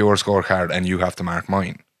mark your scorecard and you have to mark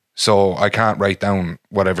mine. So I can't write down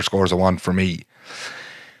whatever scores I want for me.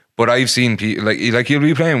 But I've seen people, like you'll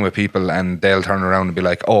be playing with people and they'll turn around and be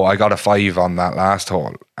like, oh, I got a 5 on that last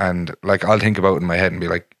hole. And like, I'll think about it in my head and be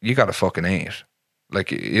like, you got a fucking 8.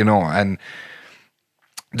 Like, you know, and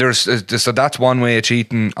so that's one way of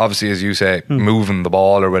cheating. Obviously, as you say, moving the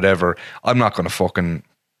ball or whatever. I'm not going to fucking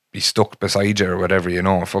be stuck beside you or whatever, you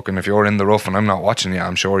know. Fucking if you're in the rough and I'm not watching you,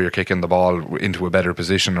 I'm sure you're kicking the ball into a better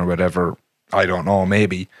position or whatever. I don't know,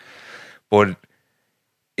 maybe. But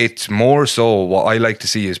it's more so what I like to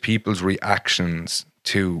see is people's reactions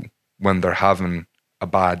to when they're having a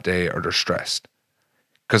bad day or they're stressed.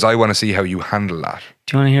 Because I want to see how you handle that.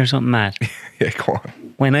 Do you want to hear something mad? Yeah, go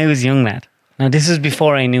on. When I was young, lad. Now, this is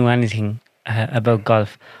before I knew anything about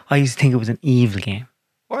golf. I used to think it was an evil game.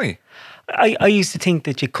 Why? I used to think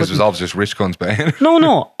that you couldn't. Because it was obviously just rich cunts playing.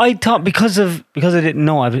 No. I thought because I didn't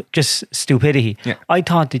know, I was just stupidity. Yeah. I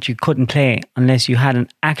thought that you couldn't play unless you had an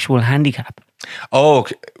actual handicap. Oh,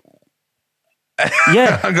 okay.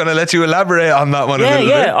 Yeah. I'm going to let you elaborate on that one a Yeah, little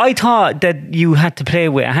bit. I thought that you had to play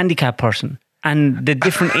with a handicapped person and the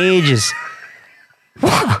different ages.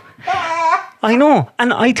 What? I know.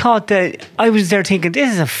 And I thought that I was there thinking,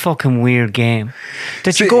 this is a fucking weird game.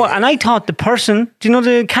 That you go, and I thought the person, do you know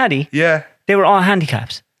the caddy? Yeah. They were all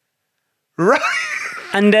handicaps. Right.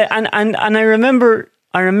 And I remember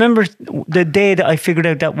the day that I figured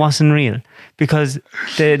out that wasn't real, because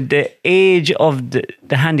the age of the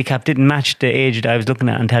handicap didn't match the age that I was looking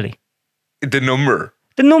at on telly. The number.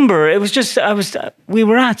 The number, it was just, we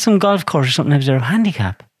were at some golf course or something, I was there,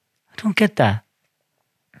 handicap. I don't get that.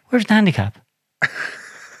 Where's the handicap?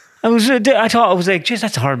 I thought, I was like, geez,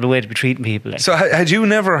 that's a horrible way to be treating people. Like. So had you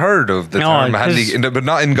never heard of the term handicap, but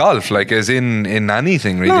not in golf, like as in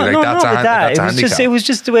anything really? That's a handicap. It was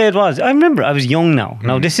just the way it was. I remember I was young now.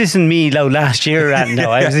 Now, this isn't me last year, no,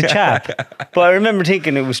 I was a chap. But I remember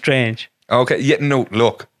thinking it was strange. Okay, yeah, no,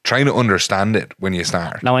 look, trying to understand it when you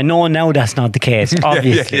start. Now, I know now that's not the case,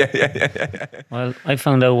 obviously. Yeah. Well, I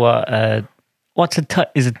found out what,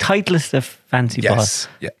 is it Titleist a fancy ball? Yes,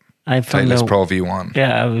 yeah. I found out, Pro V1.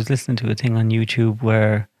 Yeah, I was listening to a thing on YouTube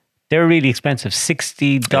where they're really expensive.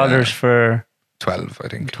 $60 for 12, I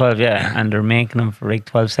think. 12, yeah. And they're making them for like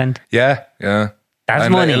 12 cents. Yeah. That's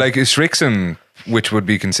money. Like Strixon, which would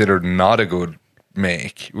be considered not a good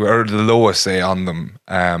make, or the lowest, say, on them,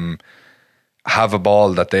 have a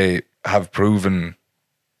ball that they have proven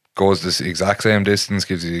goes the exact same distance,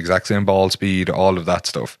 gives you the exact same ball speed, all of that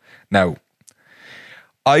stuff. Now,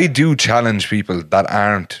 I do challenge people that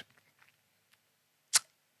aren't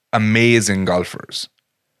amazing golfers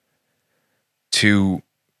to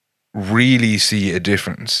really see a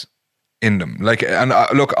difference in them. Like, and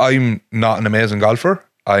look, I'm not an amazing golfer.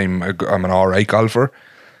 I'm an alright golfer.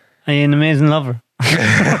 Are you an amazing lover?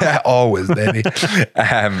 Always, baby.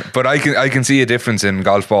 But I can see a difference in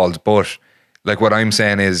golf balls. But like what I'm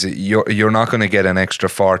saying is, you're not going to get an extra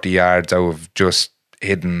 40 yards out of just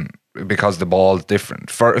hitting, because the ball's different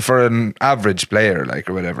for an average player, like,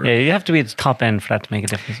 or whatever. Yeah, you have to be at the top end for that to make a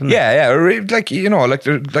difference. Yeah. Or like, you know,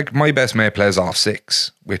 like my best mate plays off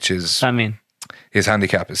 6, which is, I mean, his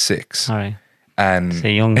handicap is 6. All right. And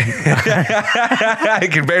say young. I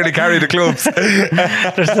can barely carry the clubs.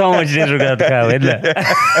 There's so much disregard to go, isn't there?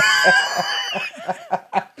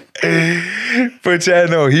 But yeah,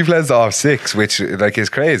 no, he plays off 6, which like is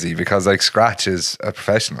crazy, because like scratch is a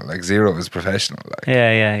professional, like 0 is professional. Like.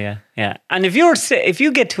 Yeah. And if you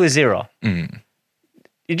get to a 0,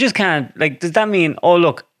 you just can't. Like, does that mean, oh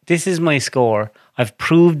look, this is my score, I've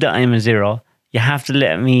proved that I'm a 0, you have to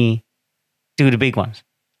let me do the big ones?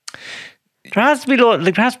 There has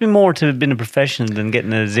to be more to being a professional than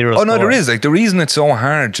getting a 0 score. Oh no, there is. Like, the reason it's so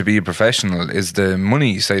hard to be a professional is the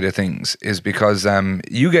money side of things, is because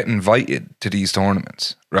you get invited to these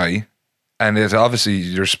tournaments, right? And it's obviously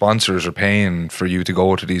your sponsors are paying for you to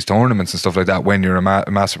go to these tournaments and stuff like that when you're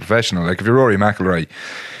a massive professional. Like if you're Rory McIlroy,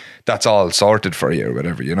 that's all sorted for you or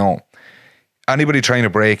whatever, you know. Anybody trying to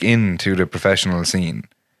break into the professional scene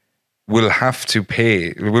will have to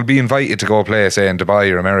pay, will be invited to go play, say, in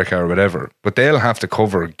Dubai or America or whatever, but they'll have to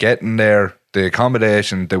cover getting there, the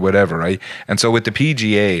accommodation, the whatever, right? And so with the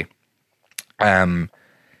PGA, the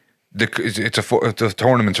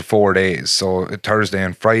tournaments are 4 days, so Thursday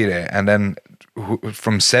and Friday, and then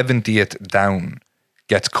from 70th down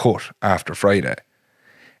gets cut after Friday.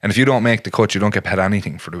 And if you don't make the cut, you don't get paid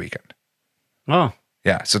anything for the weekend. Oh.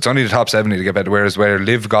 Yeah, so it's only the top 70 to get paid, whereas where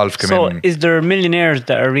Live Golf come in. So is there millionaires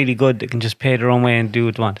that are really good that can just pay their own way and do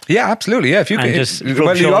what they want? Yeah, absolutely. Yeah, if you can, you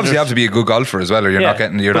obviously have to be a good golfer as well, or you're not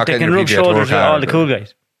getting your PGA Tour card. They can rub shoulders with all the cool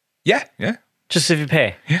guys. Yeah. Just if you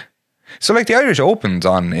pay. Yeah. So like the Irish Open's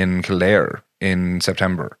on in Kildare in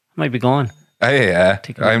September. Might be going. Yeah.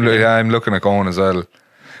 I'm looking at going as well.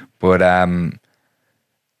 But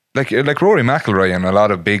like Rory McIlroy and a lot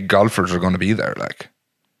of big golfers are going to be there, like.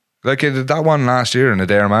 Like that one last year in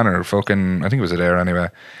Adair Manor, fucking, I think it was Adair anyway.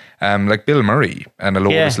 Like Bill Murray and a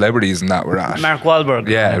load of celebrities and that were at. Mark Wahlberg.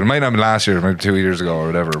 Yeah, it might not have been last year, maybe 2 years ago or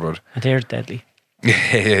whatever, but. Adair's deadly.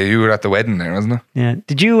 Yeah, you were at the wedding there, wasn't it? Yeah.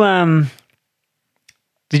 Did you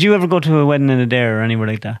ever go to a wedding in Adair or anywhere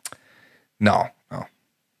like that? No.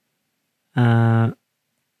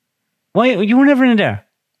 Why you were never in Adair?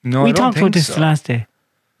 No, we I don't talked think about this so. the last day.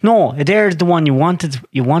 No, Adair is the one you want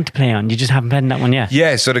to play on. You just haven't played in that one yet.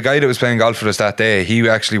 Yeah, so the guy that was playing golf for us that day, he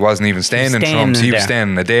actually wasn't even staying in Trumps. He was staying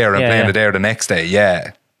in Adair and playing Adair the next day.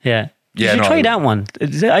 Yeah. Yeah. You should try that one.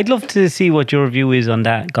 I'd love to see what your view is on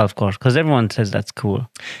that golf course because everyone says that's cool.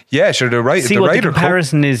 Yeah, sure. They're right. See what the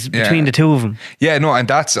comparison is between the two of them. Yeah, no,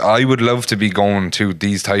 and I would love to be going to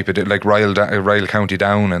these type of like Ryle County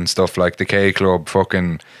Down and stuff like the K Club.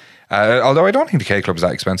 Fucking, although I don't think the K Club is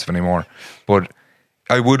that expensive anymore, but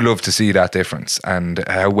I would love to see that difference and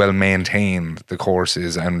how well maintained the course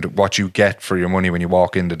is and what you get for your money when you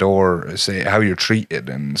walk in the door. Say how you're treated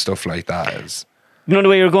and stuff like that is. You know the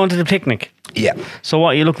way you're going to the picnic? Yeah. So what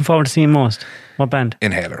are you looking forward to seeing most? What band?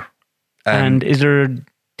 Inhaler. And is there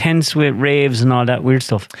tents with raves and all that weird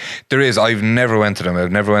stuff? There is. I've never went to them.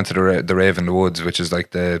 I've never went to the Rave in the Woods, which is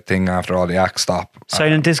like the thing after all the acts stop.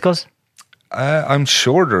 Silent discos? I'm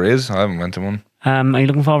sure there is. I haven't went to one. Are you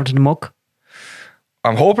looking forward to the muck?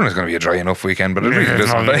 I'm hoping it's going to be a dry enough weekend, but it really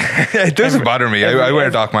doesn't. It doesn't bother me. I wear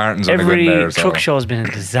Doc Martens when I go in there. Every truck show has been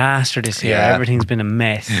a disaster this year. Yeah. Everything's been a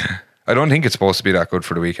mess. I don't think it's supposed to be that good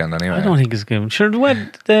for the weekend anyway. I don't think it's good. Sure,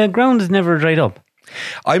 the ground is never dried up.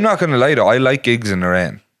 I'm not going to lie though. I like gigs in the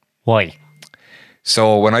rain. Why?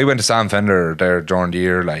 So when I went to Sam Fender there during the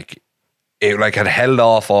year, like it like had held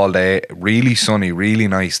off all day, really sunny, really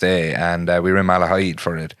nice day, and we were in Malahide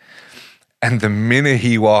for it. And the minute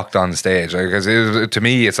he walked on stage, because to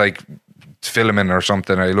me it's like filming or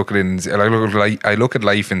something. I look at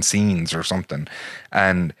life in scenes or something,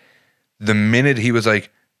 and the minute he was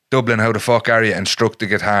like, "Dublin, how the fuck are you?" and struck the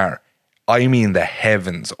guitar, I mean the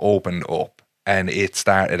heavens opened up and it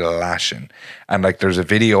started lashing. And like there's a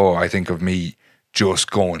video I think of me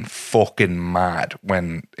just going fucking mad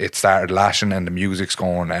when it started lashing and the music's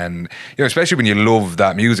going, and you know, especially when you love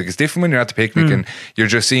that music. It's different when you're at the picnic and you're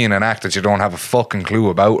just seeing an act that you don't have a fucking clue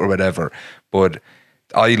about or whatever. But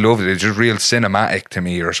I loved it. It's just real cinematic to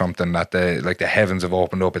me or something that the heavens have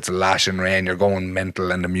opened up. It's lashing rain, you're going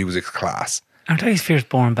mental, and the music's class. Aren't I fierce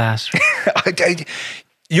born bastard?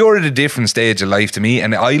 You're at a different stage of life to me,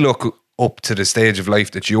 and I look up to the stage of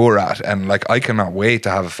life that you're at, and like I cannot wait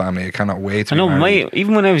to have a family. I cannot wait to be married.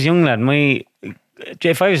 Even when I was young lad,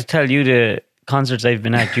 if I was to tell you the concerts I've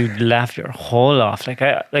been at, you'd laugh your whole off.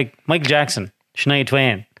 Like Michael Jackson, Shania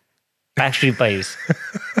Twain, Backstreet Boys.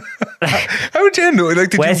 How did you know?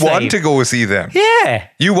 Like, did you want to go see them? Yeah.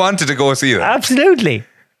 You wanted to go see them? Absolutely.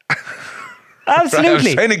 Absolutely. I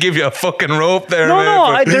was trying to give you a fucking rope there.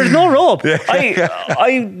 No, there's no rope.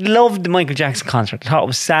 I loved the Michael Jackson concert. I thought it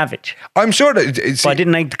was savage. I'm sure that... But I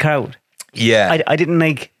didn't like the crowd. Yeah. I didn't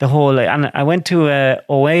like the whole... and I went to an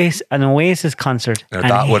Oasis concert and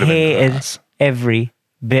I hated every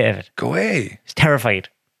bit of it. Go away. I was terrified.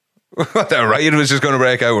 What, the riot was just going to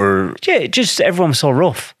break out? Or? Yeah, just everyone was so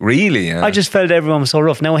rough. Really? Yeah. I just felt everyone was so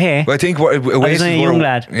rough. Now, hey, well, I think I was a young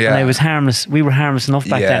lad and I was harmless. We were harmless enough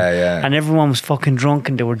back then. Yeah. And everyone was fucking drunk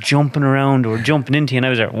and they were jumping around. They were jumping into you and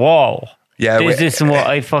I was like, whoa. Yeah, this is what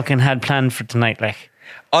I fucking had planned for tonight. Like,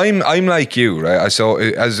 I'm like you, right? So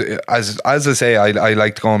as I say, I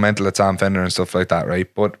liked going mental at Sam Fender and stuff like that, right?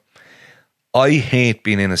 But I hate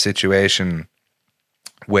being in a situation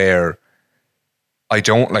where I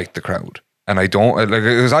don't like the crowd, and I don't like,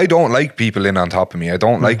 because I don't like people in on top of me. I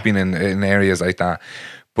don't like being in areas like that.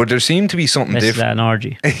 But there seemed to be something different. An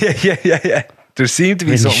orgy. yeah. There seemed to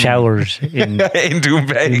be something showers in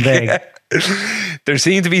Doonbeg. Yeah. There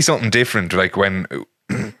seemed to be something different, like when.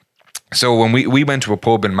 So when we went to a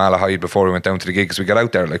pub in Malahide before we went down to the gig, because we got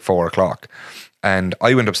out there at like 4:00, and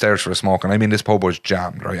I went upstairs for a smoke, and I mean this pub was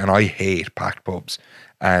jammed, right? And I hate packed pubs,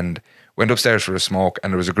 and went upstairs for a smoke,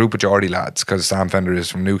 and there was a group of Geordie lads, because Sam Fender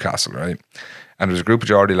is from Newcastle, right? And there was a group of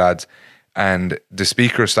Geordie lads, and the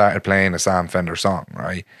speaker started playing a Sam Fender song,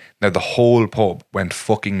 right? Now the whole pub went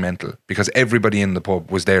fucking mental because everybody in the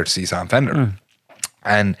pub was there to see Sam Fender,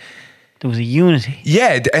 and there was a unity.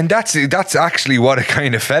 Yeah, and that's actually what it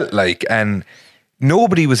kind of felt like, and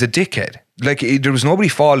nobody was a dickhead. Like there was nobody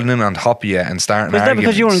falling in on top of you and starting arguments. Was that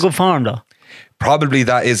because you were in good form though? Probably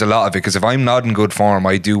that is a lot of it, because if I'm not in good form,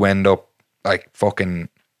 I do end up like fucking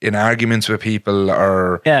in arguments with people,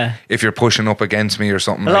 or if you're pushing up against me or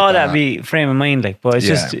something like that. A lot of that be frame of mind, like, but it's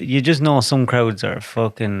just, you just know some crowds are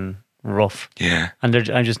fucking rough. Yeah. And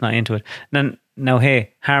I'm just not into it. And then now,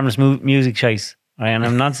 hey, harmless music choice. Right, and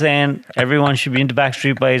I'm not saying everyone should be into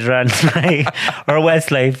Backstreet Boys or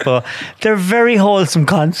Westlife, but they're very wholesome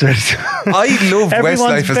concerts. I love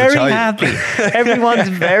Westlife as a child. Happy. Everyone's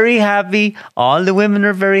very happy. All the women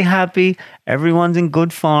are very happy. Everyone's in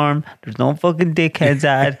good form. There's no fucking dickheads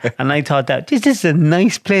at. And I thought that this is a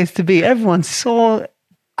nice place to be. Everyone's so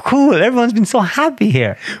cool. Everyone's been so happy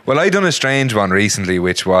here. Well, I done a strange one recently,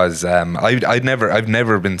 which was I've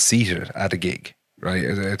never been seated at a gig. Right,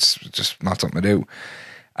 it's just not something to do.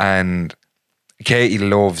 And Katie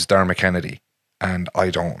loves Dermot Kennedy, and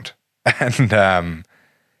I don't. And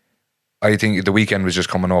I think the weekend was just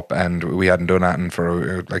coming up, and we hadn't done anything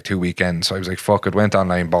for like 2 weekends. So I was like, "Fuck it!" Went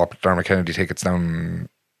online, bought Dermot Kennedy tickets down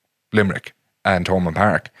Limerick and Thomond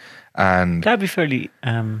Park, and that'd be fairly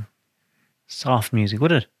soft music,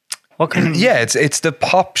 would it? What kind of yeah, it's the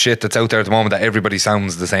pop shit that's out there at the moment that everybody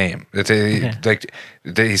sounds the same.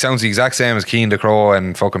 He sounds the exact same as Keane the Crow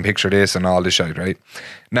and fucking Picture This and all this shit, right?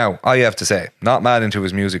 Now, I have to say, not mad into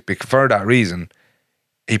his music, because for that reason,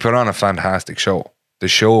 he put on a fantastic show. The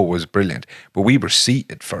show was brilliant, but we were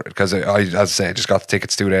seated for it because as I say, I just got the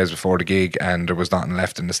tickets 2 days before the gig and there was nothing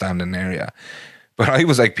left in the standing area. But I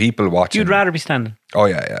was like people watching. You'd rather be standing. Oh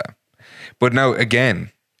yeah. But now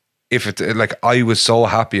again, if it like I was so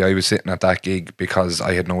happy I was sitting at that gig because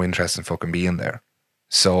I had no interest in fucking being there.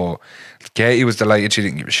 So Katie was delighted. She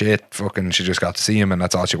didn't give a shit. Fucking, she just got to see him, and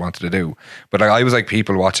that's all she wanted to do. But like, I was like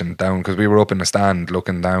people watching down because we were up in the stand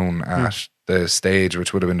looking down at the stage,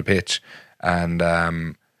 which would have been the pitch. And I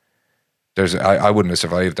wouldn't have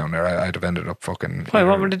survived down there. I'd have ended up fucking. Why?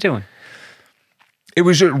 What were they doing? It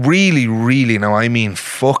was just really, really. Now I mean,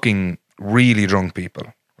 fucking really drunk people,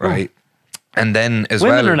 right? And then as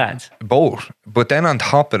Women well, or lads? both. But then on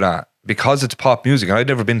top of that, because it's pop music, and I'd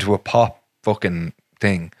never been to a pop fucking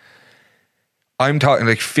thing. I'm talking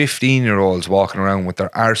like 15-year-olds walking around with their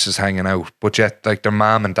arses hanging out, but yet like their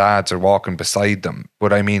mom and dads are walking beside them.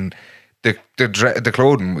 But I mean, the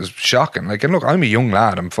clothing was shocking. Like, and look, I'm a young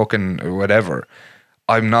lad. I'm fucking whatever.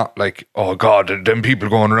 I'm not like, oh God, them people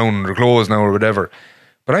going around in their clothes now or whatever.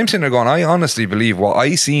 But I'm sitting there going, I honestly believe what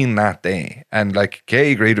I seen that day, and like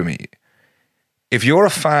Kay agreed with me. If you're a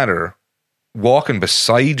father walking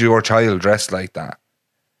beside your child dressed like that,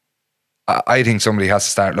 I think somebody has to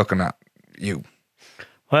start looking at you.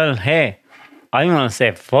 Well, hey, I'm going to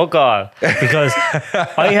say fuck all, because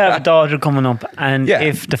I have a daughter coming up, and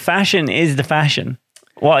if the fashion is the fashion,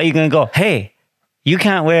 what are you going to go, hey, you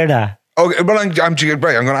can't wear that? Okay, well, I'm going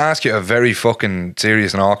to ask you a very fucking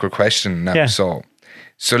serious and awkward question now. Yeah.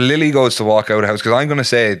 So Lily goes to walk out of the house, because I'm going to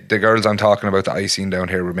say the girls I'm talking about that I seen down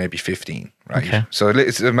here were maybe 15, right? Okay. So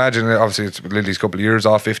imagine, obviously, it's Lily's couple of years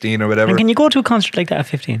off 15 or whatever. And can you go to a concert like that at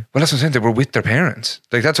 15? Well, that's what I'm saying. They were with their parents.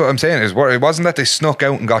 Like, that's what I'm saying. It wasn't that they snuck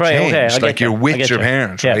out and got changed. Okay, like, you're with your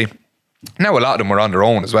parents, right? Now, a lot of them were on their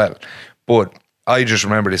own as well. But I just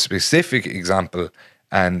remember this specific example,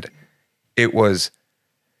 and it was...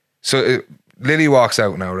 So Lily walks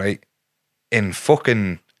out now, right? In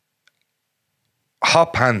fucking...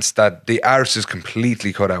 hot pants that the arse is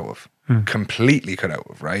completely cut out of. Completely cut out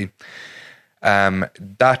of, right?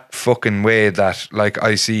 That fucking way that, like,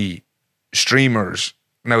 I see streamers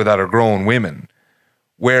now that are grown women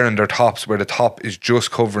wearing their tops where the top is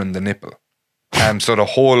just covering the nipple. So the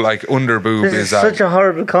whole, like, under boob is such a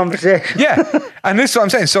horrible conversation. Yeah. And this is what I'm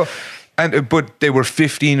saying. So, but they were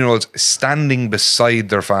 15-year-olds standing beside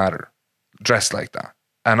their father dressed like that.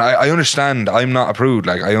 And I understand, I'm not a prude.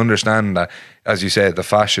 Like, I understand that, as you said, the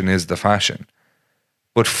fashion is the fashion.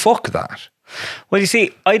 But fuck that. Well, you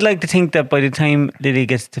see, I'd like to think that by the time Lily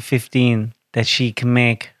gets to 15, that she can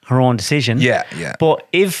make her own decision. Yeah. But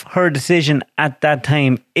if her decision at that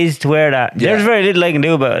time is to wear that, there's very little I can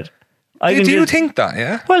do about it. Do you think that,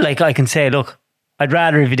 yeah? Well, like, I can say, look, I'd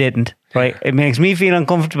rather if you didn't, right? It makes me feel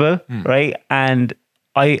uncomfortable, right? And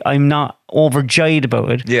I'm not overjoyed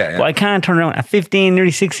about it. Yeah. But I can't turn around at 15,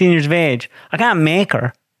 nearly 16 years of age. I can't make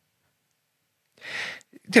her.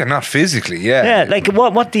 Yeah, not physically, yeah. Yeah, like,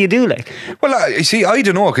 what do you do, like? Well, you see, I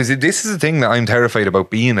don't know, because this is the thing that I'm terrified about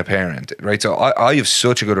being a parent, right? So I have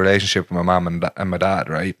such a good relationship with my mom and my dad,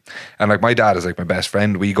 right? And like, my dad is like my best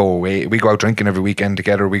friend. We go away, we go out drinking every weekend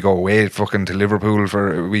together. We go away fucking to Liverpool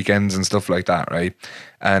for weekends and stuff like that, right?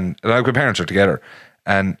 And like, my parents are together.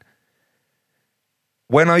 And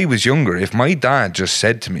when I was younger, if my dad just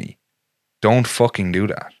said to me, don't fucking do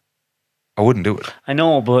that, I wouldn't do it. I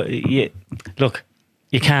know, but look,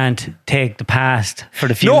 you can't take the past for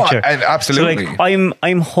the future. No, absolutely. So like,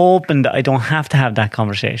 I'm hoping that I don't have to have that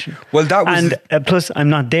conversation. Well, that was... And plus, I'm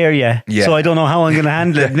not there yet, so I don't know how I'm going to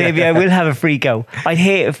handle it. Maybe I will have a freak out. I'd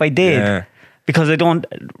hate if I did. because I don't.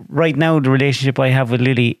 Right now, the relationship I have with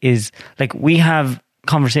Lily is like we have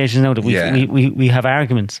conversations now that we have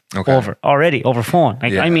arguments over phone.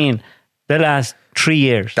 Like I mean, the last 3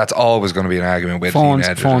 years. That's always going to be an argument with phones,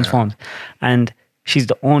 teenagers. Phones. And she's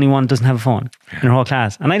the only one that doesn't have a phone in her whole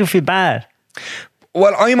class. And I don't feel bad.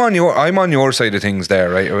 Well, I'm on your side of things there,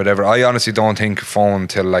 right? Or whatever. I honestly don't think phone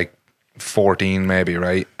till like 14 maybe,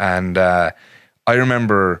 right? And I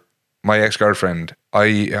remember my ex-girlfriend,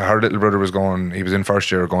 her little brother was he was in first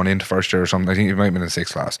year or going into first year or something. I think he might have been in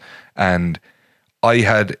 6th class. And he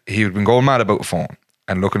had been going mad about a phone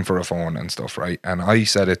and looking for a phone and stuff, right? And I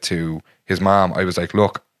said it to his mom. I was like,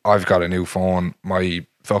 look, I've got a new phone. My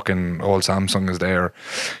fucking old Samsung is there.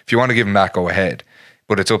 If you want to give him that, go ahead.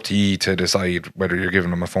 But it's up to you to decide whether you're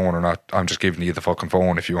giving him a phone or not. I'm just giving you the fucking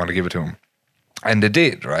phone if you want to give it to him. And they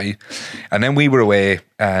did, right? And then we were away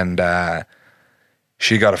and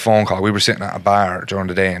she got a phone call. We were sitting at a bar during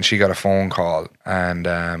the day and she got a phone call and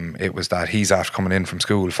it was that he's after coming in from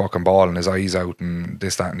school fucking bawling his eyes out and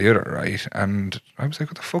this, that and the other, right? And I was like,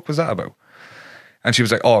 what the fuck was that about? And she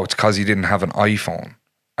was like, oh, it's because he didn't have an iPhone.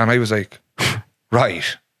 And I was like,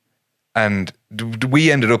 right. And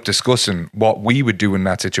we ended up discussing what we would do in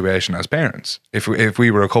that situation as parents. If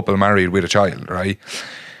we were a couple married with a child, right?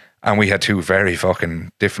 And we had 2 very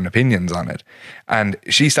fucking different opinions on it. And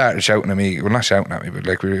she started shouting at me, well, not shouting at me, but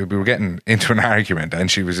like we were getting into an argument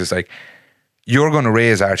and she was just like, you're going to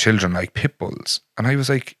raise our children like pit bulls. And I was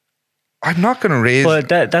like, I'm not going to raise... Well,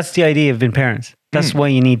 that's the idea of being parents. That's why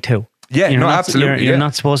you need 2. Yeah, absolutely. You're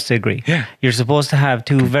not supposed to agree. Yeah. You're supposed to have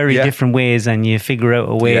 2 very different ways and you figure out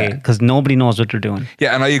a way because nobody knows what they're doing.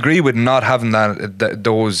 Yeah, and I agree with not having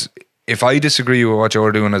those... If I disagree with what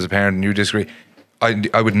you're doing as a parent and you disagree...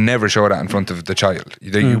 I would never show that in front of the child.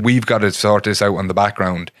 We've got to sort this out on the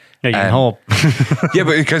background. Yeah, you can hope. Yeah,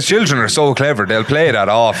 but because children are so clever, they'll play that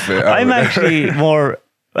off. I'm actually more,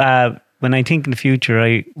 when I think in the future,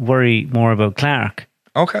 I worry more about Clark.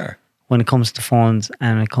 Okay. When it comes to phones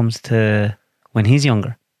and when it comes to when he's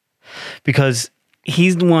younger. Because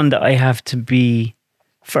he's the one that I have to be,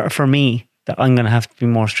 for me, that I'm going to have to be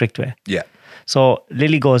more strict with. Yeah. So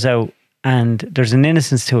Lily goes out and there's an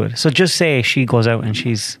innocence to it. So just say she goes out and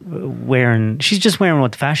she's just wearing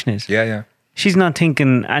what the fashion is. Yeah, yeah. She's not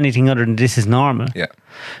thinking anything other than this is normal. Yeah.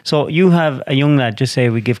 So you have a young lad, just say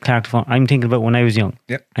we give Clark the phone. I'm thinking about when I was young.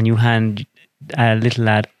 Yeah. And you hand a little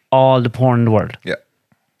lad all the porn in the world. Yeah.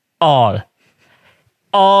 All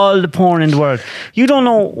the porn in the world. You don't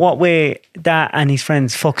know what way that and his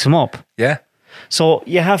friends fucks him up. Yeah. So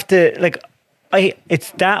you have to,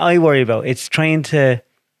 it's that I worry about. It's trying to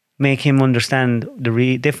make him understand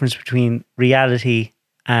the difference between reality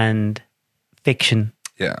and fiction.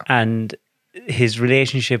 Yeah. And his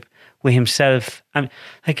relationship with himself. And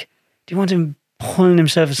do you want him pulling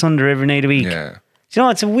himself asunder every night of the week? Yeah. You know,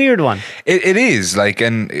 it's a weird one. It is,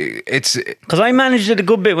 and it's... Because I managed it a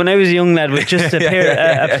good bit when I was a young lad with just a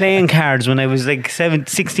pair of playing cards when I was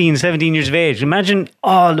 16, 17 years of age. Imagine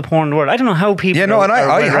all the porn in the world. I don't know how people and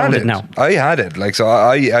I had it now. I had it. So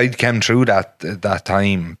I came through that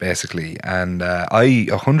time, basically. And I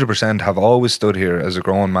 100% have always stood here as a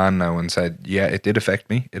grown man now and said, yeah, it did affect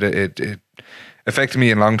me. It affected me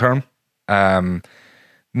in long term.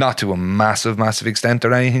 Not to a massive extent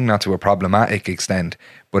or anything, not to a problematic extent,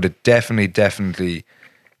 but it definitely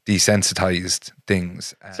desensitized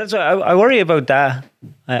things. So that's why I worry about that.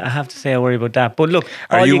 I have to say I worry about that. But look...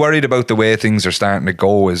 Are you worried about the way things are starting to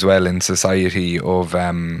go as well in society of...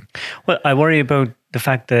 Well, I worry about the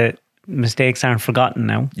fact that mistakes aren't forgotten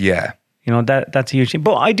now. Yeah. You know, that's a huge thing.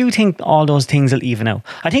 But I do think all those things will even out.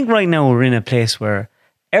 I think right now we're in a place where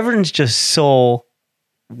everything's just so...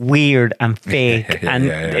 weird and fake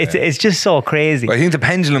it's just so crazy. Well, I think the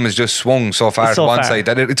pendulum has just swung so far to one side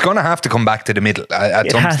that it's going to have to come back to the middle at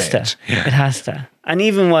some stage. It has to. And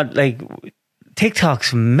even what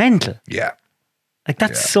TikTok's mental. Yeah.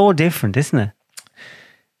 That's so different, isn't it?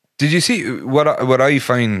 Did you see what I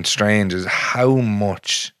find strange is how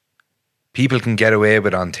much people can get away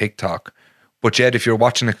with on TikTok, but yet if you're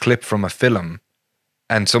watching a clip from a film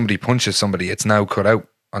and somebody punches somebody, it's now cut out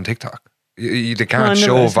on TikTok. They can't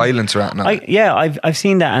show violence or anything. I've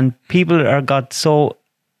seen that, and people got so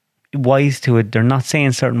wise to it. They're not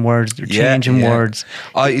saying certain words. They're changing words.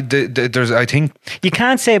 I think you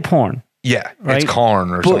can't say porn. Yeah, right? It's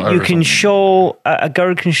corn or something. But you can show a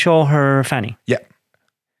girl can show her fanny. Yeah,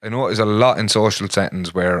 I know there's a lot in social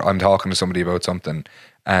settings where I'm talking to somebody about something,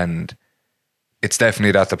 and it's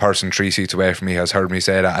definitely that the person 3 seats away from me has heard me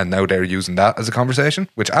say that, and now they're using that as a conversation,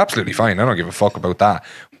 which absolutely fine. I don't give a fuck about that.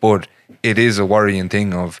 But it is a worrying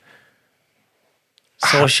thing of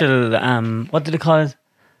social, what do they call it?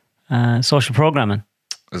 social programming.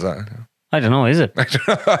 Is that? I don't know, is it?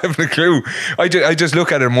 I have no clue. I just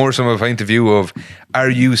look at it more from a point of view of, are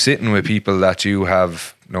you sitting with people that you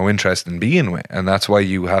have no interest in being with? And that's why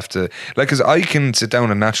you have to, like, because I can sit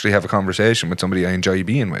down and naturally have a conversation with somebody I enjoy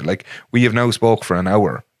being with. Like, we have now spoke for an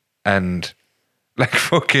hour and like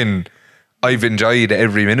fucking, I've enjoyed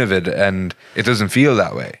every minute of it and it doesn't feel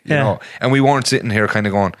that way, you know? And we weren't sitting here kind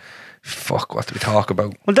of going, fuck, what do we talk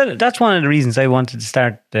about? Well, that's one of the reasons I wanted to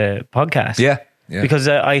start the podcast. Yeah. Because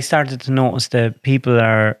I started to notice that people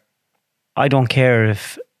I don't care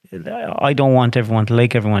if, I don't want everyone to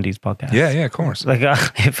like every one of these podcasts. Yeah, of course. Like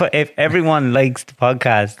if everyone likes the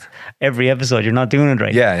podcast every episode, you're not doing it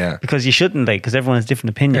right. Yeah. Because you shouldn't, like, because everyone has different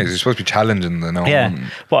Yeah, opinions. you're supposed to be challenging the norm. Yeah.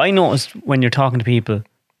 But I noticed when you're talking to people,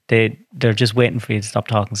 they're just waiting for you to stop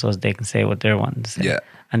talking so they can say what they're wanting to say. Yeah.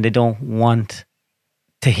 And they don't want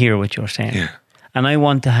to hear what you're saying. Yeah. And I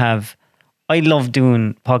love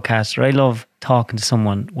doing podcasts, or I love talking to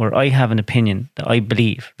someone where I have an opinion that I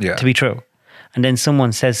believe to be true. And then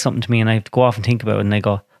someone says something to me and I have to go off and think about it and I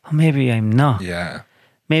go, oh, maybe I'm not. Yeah.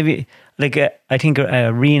 Maybe, like, I think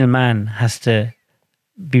a real man has to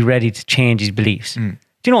be ready to change his beliefs. Do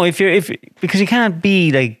you know, because you can't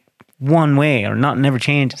be like one way or not, never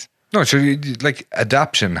changes. No, so like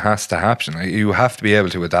adaptation has to happen. Like, you have to be able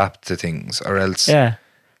to adapt to things or else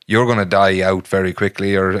you're going to die out very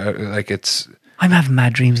quickly or like it's... I'm having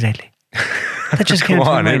mad dreams lately. That just came to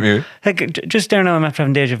my mind. Like, just there now I'm after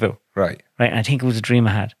having deja vu. Right. And I think it was a dream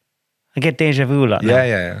I had. I get deja vu a lot now.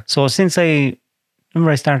 Yeah. So since I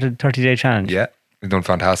started 30-day challenge. Yeah. You've done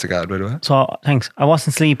fantastic ad, by the way. So thanks. I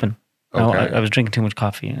wasn't sleeping. Okay. I was drinking too much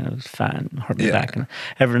coffee and it was fat and hurt me back and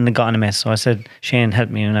everything had gotten a mess. So I said, Shane, help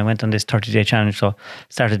me. And I went on this 30-day challenge. So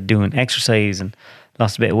started doing exercise and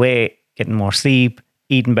lost a bit of weight, getting more sleep,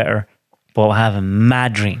 eating better, but having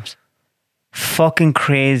mad dreams. Fucking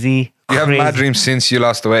crazy. You have mad dreams since you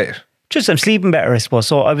lost the weight? Just I'm sleeping better, I suppose.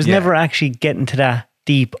 So I was never actually getting to that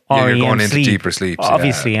deep REM you're going into sleep, deeper sleeps.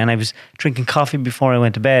 Obviously. And I was drinking coffee before I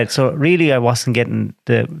went to bed. So really I wasn't getting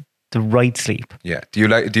the right sleep. Yeah. Do you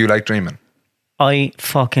like dreaming? I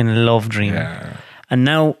fucking love dreaming. Yeah. And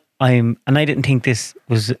now I didn't think this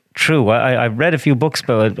was true. I read a few books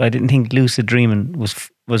about it. I didn't think lucid dreaming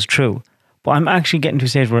was true. But I'm actually getting to a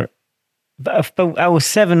stage where about our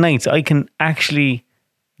 7 nights, I can actually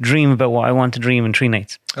dream about what I want to dream in 3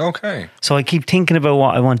 nights. Okay. So I keep thinking about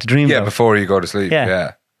what I want to dream about. Yeah, before you go to sleep.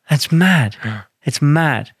 Yeah. That's mad. It's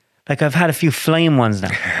mad. Like, I've had a few flying ones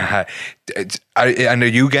now. And are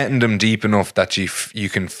you getting them deep enough that you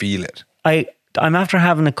can feel it? I'm after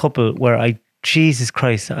having a couple where Jesus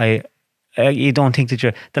Christ, you don't think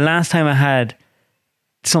that the last time I had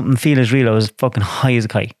something feel as real, I was fucking high as a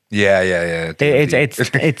kite. Yeah.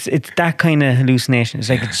 It's that kind of hallucination. It's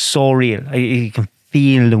like it's so real. You can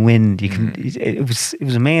feel the wind. You can. It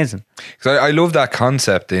was amazing. Because I love that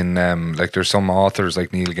concept in like there's some authors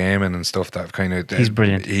like Neil Gaiman and stuff that have kind of he's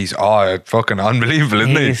brilliant. He's fucking unbelievable,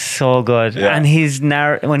 isn't he? He's so good. Yeah. And his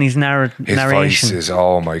narration, voice is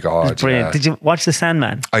oh my god, it's brilliant. Did you watch The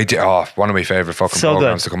Sandman? I did. Oh, one of my favorite fucking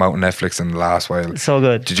programs to come out on Netflix in the last while. So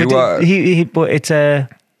good. Did you? But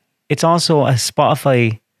it's also a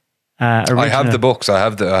Spotify. Original. I have the books. I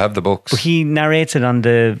have the books. But he narrates it on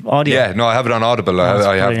the audio. Yeah, no, I have it on Audible.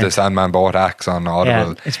 I have the Sandman Bought Axe on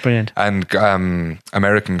Audible. Yeah, it's brilliant. And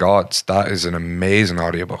American Gods, that is an amazing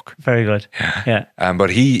audiobook. Very good. Yeah. But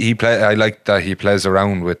I like that he plays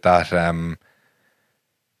around with that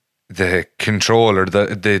the control or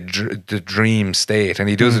the dream state, and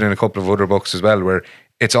he does it in a couple of other books as well, where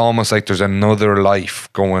it's almost like there's another life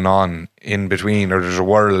going on in between, or there's a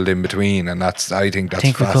world in between, and I think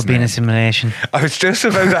we could be in a simulation. I was just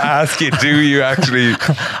about to ask you, do you actually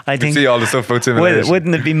see all the stuff about simulation?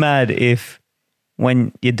 Wouldn't it be mad if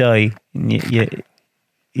when you die,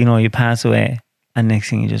 you pass away, and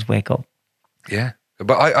next thing you just wake up? Yeah,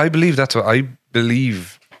 but I believe that's what I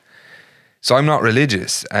believe. So I'm not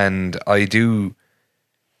religious, and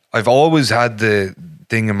I've always had the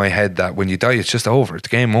thing in my head that when you die, it's just over. It's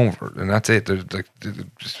game over, and that's it. There's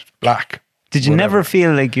just black. Did you never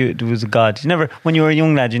feel like there was a God? You never, when you were a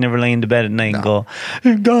young lad, you never lay in the bed at night and go,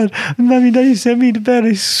 oh God, Mommy, Daddy sent me to bed.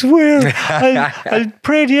 I swear, I'll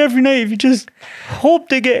pray to you every night if you just hope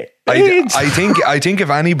they get AIDS. I think if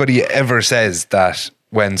anybody ever says that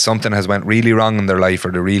when something has went really wrong in their life,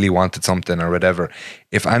 or they really wanted something or whatever,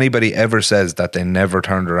 if anybody ever says that they never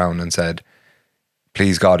turned around and said,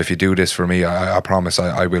 please God, if you do this for me, I promise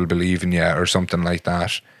I will believe in you, or something like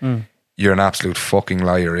that. You're an absolute fucking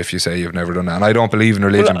liar if you say you've never done that. And I don't believe in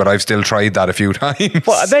religion, but I've still tried that a few times.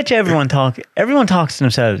 Well, I bet you everyone talks to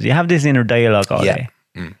themselves. You have this inner dialogue all day.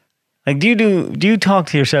 Like, do you talk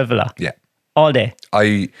to yourself a lot? Yeah. All day?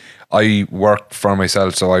 I work for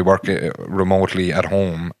myself, so I work remotely at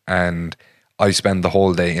home, and I spend the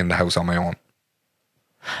whole day in the house on my own.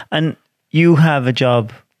 And you have a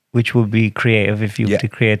job which would be creative if you were to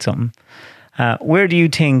create something. Where do you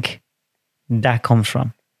think that comes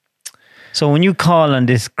from? So when you call on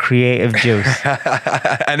this creative juice,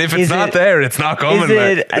 and if it's not there, it's not coming. Is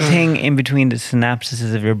it a thing in between the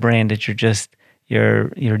synapses of your brain that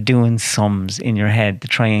you're doing sums in your head to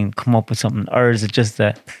try and come up with something, or is it just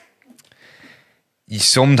that?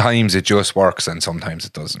 Sometimes it just works, and sometimes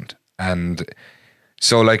it doesn't. And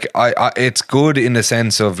so, like, I it's good in the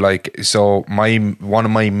sense of, like, so one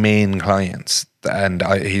of my main clients, and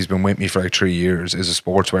he's been with me for like 3 years, is a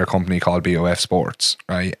sportswear company called BOF Sports,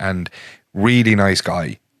 right? And really nice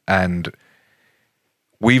guy, and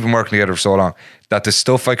we've been working together for so long that the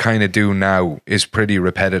stuff I kind of do now is pretty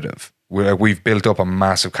repetitive. We've built up a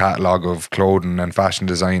massive catalogue of clothing and fashion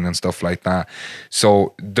design and stuff like that,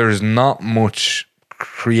 so there's not much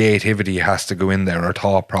creativity has to go in there or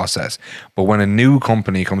thought process. But when a new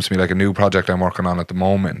company comes to me, like a new project I'm working on at the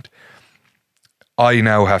moment, I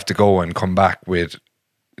now have to go and come back with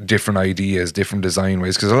different ideas, different design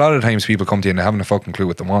ways, because a lot of times people come to you and they haven't a fucking clue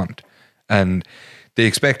what they want, and they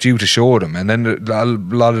expect you to show them, and then a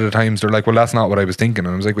lot of the times they're like, well, that's not what I was thinking.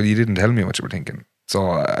 And I was like, well, you didn't tell me what you were thinking.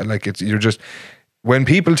 So you're just, when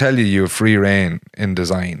people tell you have free reign in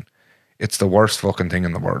design, it's the worst fucking thing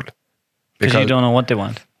in the world. Because you don't know what they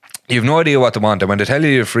want. You have no idea what they want. And when they tell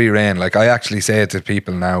you have free reign, like, I actually say it to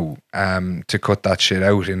people now, to cut that shit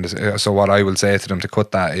out. So what I will say to them to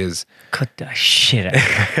cut that is, cut that shit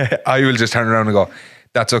out. I will just turn around and go,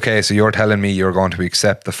 that's okay. So you're telling me you're going to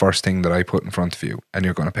accept the first thing that I put in front of you, and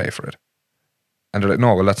you're going to pay for it. And they're like,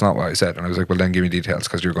 no, well, that's not what I said. And I was like, well, then give me details,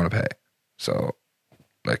 because you're going to pay. So,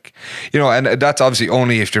 like, you know, and that's obviously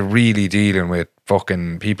only if you're really dealing with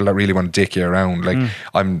fucking people that really want to dick you around. Like,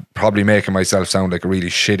 I'm probably making myself sound like a really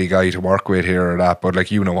shitty guy to work with here or that, but,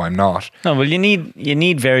 like, you know, I'm not. No, well, you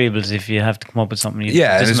need variables if you have to come up with something. It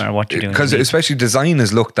doesn't matter what you're doing. Because especially design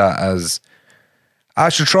is looked at as, I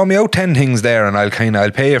should throw me out 10 things there and I'll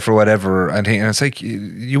pay you for whatever. And it's like,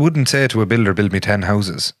 you wouldn't say to a builder, build me 10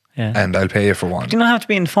 houses and I'll pay you for one. But you don't have to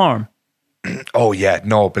be informed. Oh yeah,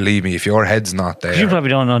 no, believe me, if your head's not there. You probably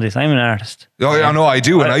don't know this. I'm an artist. Oh yeah, no, I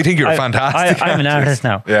do, and I think you're fantastic. I'm an artist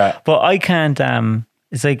now. Yeah. But I can't,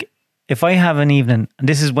 it's like, if I have an evening, and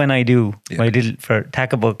this is when I do my little, for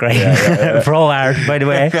Takabook, right? Pro art, by the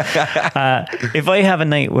way. If I have a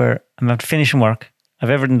night where I'm about to finish work, I've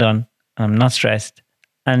everything done, and I'm not stressed,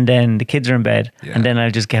 and then the kids are in bed, and then I'll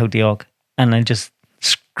just get out the oak, and I'll just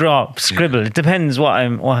scribble. It depends what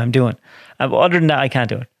I'm doing. But other than that, I can't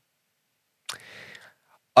do it.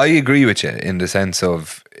 I agree with you in the sense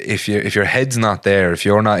of, if your head's not there, if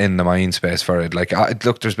you're not in the mind space for it, like,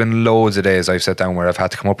 look, there's been loads of days I've sat down where I've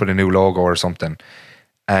had to come up with a new logo or something,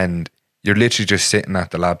 and you're literally just sitting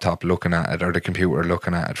at the laptop looking at it, or the computer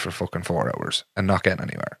looking at it for fucking 4 hours and not getting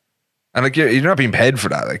anywhere. And, like, you're not being paid for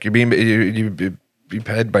that. Like, you're being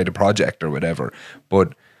paid by the project or whatever.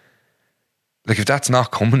 But, like, if that's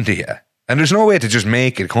not coming to you, and there's no way to just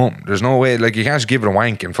make it come. There's no way, like, you can't just give it a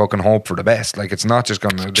wank and fucking hope for the best. Like, it's not just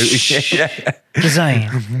going to do.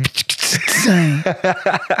 Design.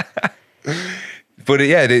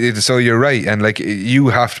 But so you're right. And, like, you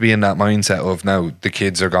have to be in that mindset of, now the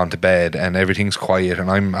kids are gone to bed and everything's quiet and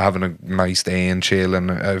I'm having a nice day and chill,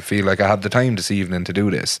 and I feel like I have the time this evening to do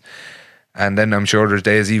this. And then I'm sure there's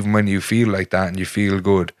days even when you feel like that and you feel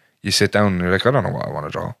good, you sit down and you're like, I don't know what I want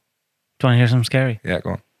to draw. Do you want to hear something scary? Yeah,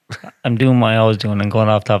 go on. I'm doing what I always do and going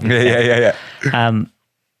off topic. Yeah.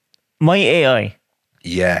 My AI,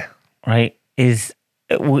 right, is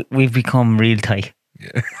we've become real tight.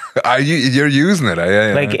 Yeah. You're using it,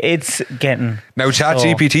 yeah. Like, it's getting now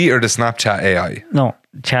ChatGPT or the Snapchat AI? No,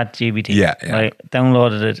 ChatGPT. Yeah. I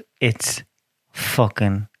downloaded it. It's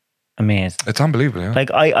fucking amazing. It's unbelievable. Yeah.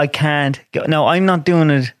 Like, I can't go. No, I'm not doing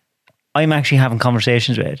it. I'm actually having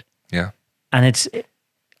conversations with it. Yeah. And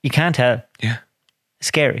you can't tell. Yeah.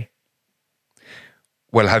 Scary.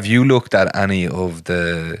 Well, have you looked at any of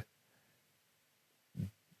the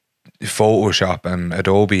Photoshop and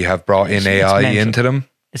Adobe have brought in AI into them?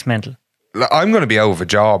 It's mental. I'm going to be out of a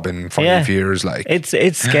job in 5 years. Like,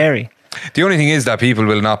 it's scary. The only thing is that people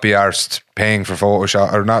will not be arsed paying for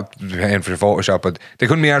Photoshop, or not paying for Photoshop, but they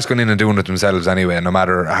couldn't be arsed going in and doing it themselves anyway, no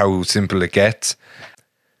matter how simple it gets.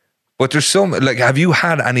 But there's some, like, have you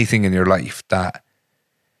had anything in your life that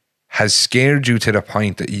has scared you to the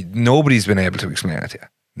point that nobody's been able to explain it to you?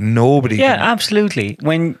 Nobody. Yeah, absolutely.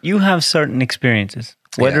 When you have certain experiences,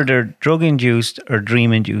 whether they're drug induced or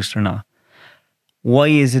dream induced or not, why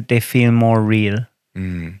is it they feel more real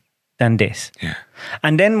than this? Yeah.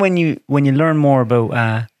 And then when you learn more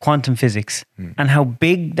about quantum physics and how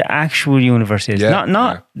big the actual universe is,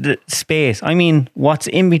 not the space, I mean what's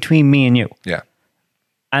in between me and you. Yeah.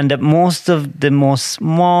 And that most of the most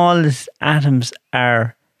smallest atoms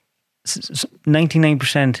are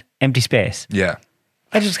 99% empty space. Yeah.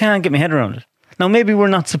 I just can't get my head around it. Now, maybe we're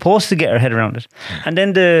not supposed to get our head around it. And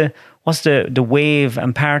then the wave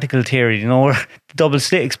and particle theory, or the double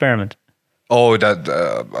slit experiment. Oh,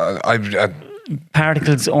 that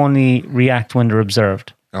Particles only react when they're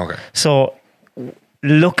observed. Okay. So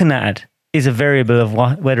looking at it is a variable of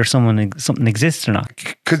whether something exists or not.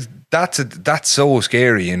 Because that's so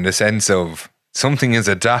scary in the sense of something is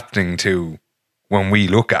adapting to when we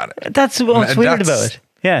look at it. That's what's weird about it.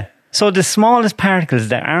 Yeah. So the smallest particles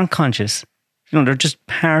that aren't conscious, they're just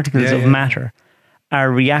particles of matter, are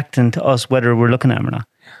reacting to us whether we're looking at them or not.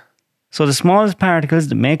 So the smallest particles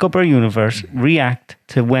that make up our universe react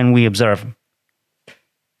to when we observe them.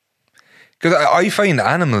 Because I find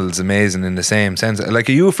animals amazing in the same sense. Like,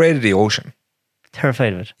 are you afraid of the ocean?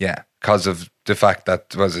 Terrified of it. Yeah, because of the fact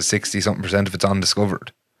that, was it 60-something% of it's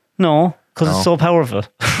undiscovered? No, because it's so powerful.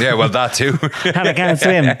 Yeah, well, that too. And I can't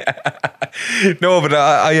swim. No, but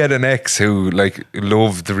I had an ex who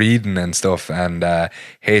loved reading and stuff, and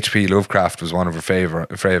H.P. Lovecraft was one of her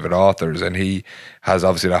favorite authors, and he has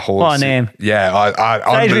obviously that whole. What a name! Yeah,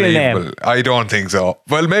 unbelievable. Name. I don't think so.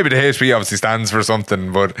 Well, maybe the H.P. obviously stands for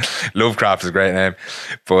something, but Lovecraft is a great name.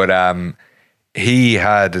 But he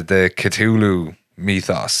had the Cthulhu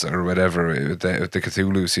mythos or whatever, the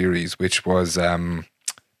Cthulhu series, which was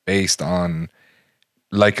based on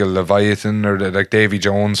like a Leviathan, or like Davy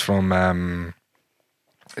Jones from do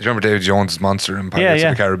you remember Davy Jones' Monster in Pirates of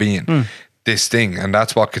the Caribbean? This thing, and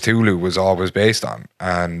that's what Cthulhu was always based on,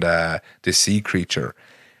 and this sea creature.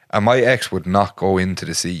 And my ex would not go into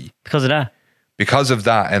the sea because of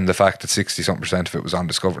that, and the fact that 60-something% of it was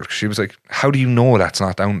undiscovered. She was like, how do you know that's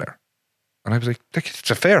not down there? And I was like, it's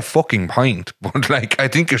a fair fucking point, but I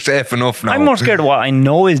think you're safe enough now. I'm more scared of what I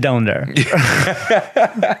know is down there.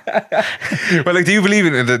 Well, do you believe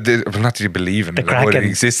in it? Well, not do you believe in the it? Kraken. It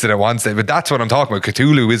existed at one stage, but that's what I'm talking about.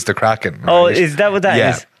 Cthulhu is the Kraken. Right? Oh, is that what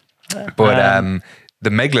that is? But the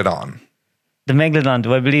Megalodon. The Megalodon,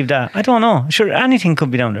 do I believe that? I don't know. Sure, anything could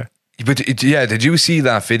be down there. But did you see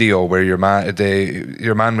that video where your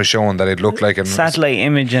man was showing that it looked like a satellite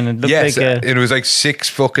image, and it looked like it was like 6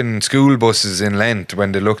 fucking school buses in length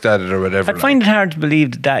when they looked at it or whatever. I find it hard to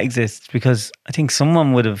believe that exists, because I think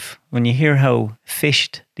someone would have, when you hear how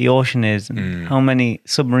fished the ocean is and how many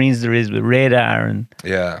submarines there is with radar and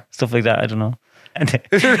stuff like that, I don't know. And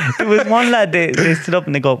there was one lad, they stood up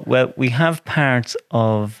and they go, well, we have parts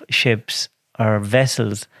of ships or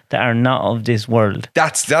vessels that are not of this world.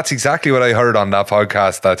 That's exactly what I heard on that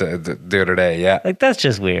podcast the other day. Yeah, that's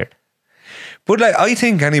just weird. But I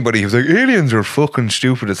think anybody who's like, aliens are fucking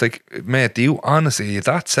stupid, it's like, mate, do you honestly, is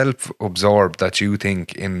that self-absorbed that you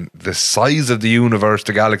think in the size of the universe,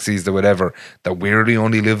 the galaxies, the whatever, that we're the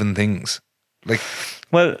only living things?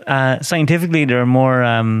 Well, scientifically, they're more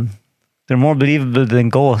believable than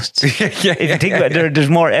ghosts. If you think about it, there's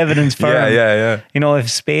more evidence for them. Yeah.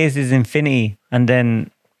 If space is infinity, and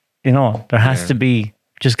then there has to be,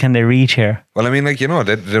 just can they reach here? Well, I mean, they want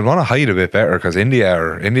to hide a bit better, because India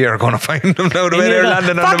are going to find them now the way they're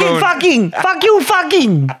landing on the moon. Fucking.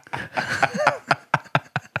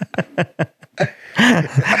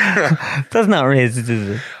 That's not racist, is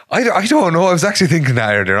it? I don't know. I was actually thinking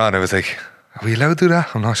that earlier on. I was like, are we allowed to do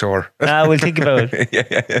that? I'm not sure. We'll think about it.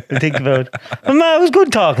 We'll think about it. Well, man, it was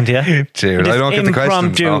good talking to you. Cheers. I don't get the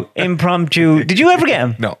questions. Impromptu. Did you ever get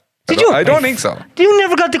them? No. Did you? I don't think so. You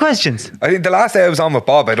never got the questions? I think the last day I was on with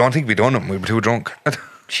Bob, I don't think we done them. We were too drunk.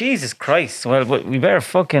 Jesus Christ. Well, we better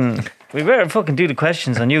fucking do the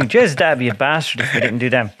questions on you. Just that'd be a bastard if we didn't do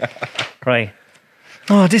them. Right.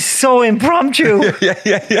 Oh, this is so impromptu.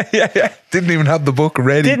 Yeah. Didn't even have the book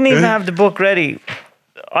ready.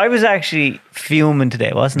 I was actually fuming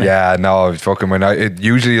today, wasn't it? Yeah, no, fucking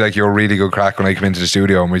usually you're really good crack when I come into the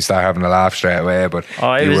studio and we start having a laugh straight away, but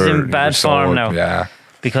I was in bad form now. Yeah.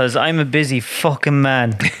 Because I'm a busy fucking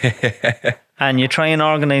man. And you try and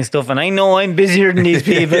organise stuff, and I know I'm busier than these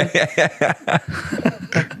people.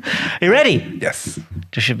 You ready? Yes.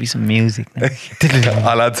 There should be some music now.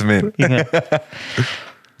 I'll add some in.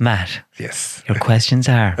 Matt. Yes. Your questions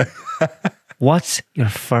are, what's your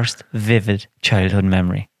first vivid childhood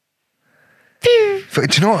memory? Do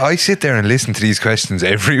you know what? I sit there and listen to these questions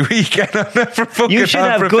every week, and I'm never fucking You should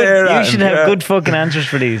have good fucking answers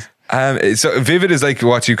for these. So vivid is like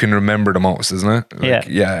what you can remember the most, isn't it?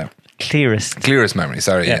 Yeah. Clearest Clearest memory,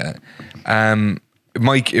 sorry, yeah.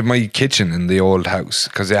 my kitchen in the old house,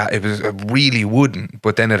 because it was really wooden,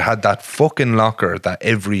 but then it had that fucking locker that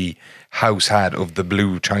every house had of the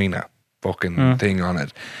blue china fucking thing on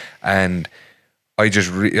it, and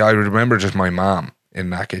I remember just my mom in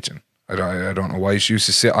that kitchen. I don't know why she used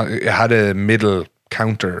to sit on, it had a middle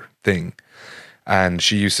counter thing, and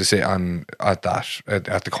she used to sit at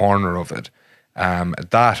the corner of it,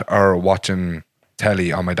 that or watching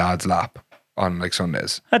telly on my dad's lap on like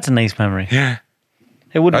Sundays. That's a nice memory. Yeah.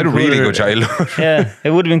 It would I had a really good childhood. Yeah,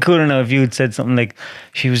 it would have been cooler now if you'd said something like,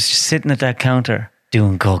 she was just sitting at that counter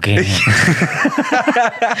doing cocaine.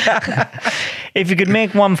 If you could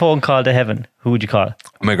make one phone call to heaven, who would you call?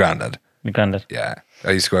 My granddad. Your granddad. Yeah.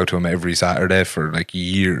 I used to go out to him every Saturday for like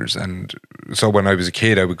years. And so when I was a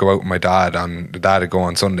kid, I would go out with my dad, and the dad would go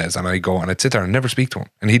on Sundays, and I'd go and I'd sit there and never speak to him.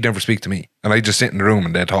 And he'd never speak to me. And I'd just sit in the room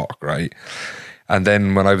and they'd talk, right? And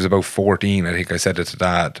then when I was about 14, I think I said it to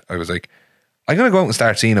dad, I was like, I'm going to go out and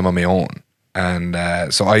start seeing him on my own.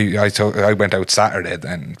 And so I went out Saturday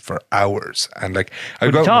then for hours. And like,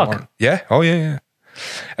 I'd go out in the morning. Yeah. Oh, yeah.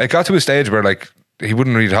 It got to a stage where like, he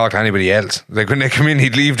wouldn't really talk to anybody else. Like when they come in,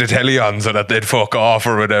 he'd leave the telly on so that they'd fuck off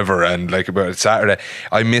or whatever. And like about Saturday,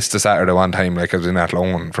 I missed a Saturday one time, like I was in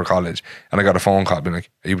Athlone for college, and I got a phone call being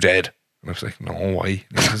like, are you dead? And I was like, no, why?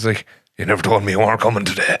 And I was like, you never told me you weren't coming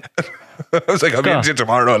today. I was like, I'll be in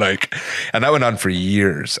tomorrow, like. And that went on for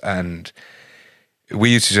years. And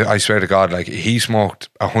we used to, I swear to God, like he smoked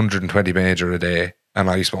 120 major a day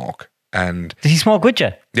and I smoke. And did he smoke with you?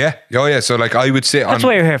 Yeah. Oh yeah. So like I would sit That's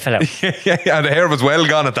why your hair fell out. yeah. The hair was well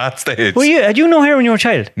gone at that stage. Well, had you no hair when you were a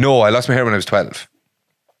child? No, I lost my hair when I was 12.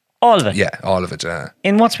 All of it? Yeah, all of it.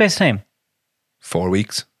 In what space of time? 4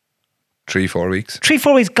 weeks. 3-4 weeks.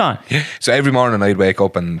 3-4 weeks gone? Yeah. So every morning I'd wake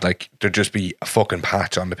up and like there'd just be a fucking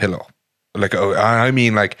patch on the pillow. Like, I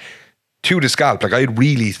mean like to the scalp. Like I had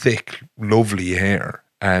really thick, lovely hair,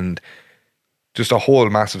 and just a whole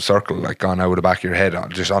massive circle like gone out of the back of your head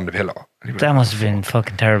just on the pillow. That must have been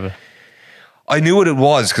fucking terrible. I knew what it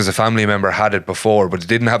was because a family member had it before, but it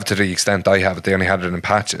didn't have it to the extent I have it. They only had it in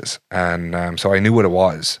patches. And so I knew what it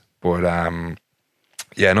was. But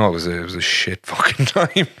yeah, no, it was a shit fucking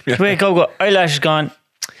time. Yeah. Wait, go. Eyelashes gone.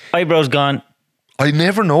 Eyebrows gone. I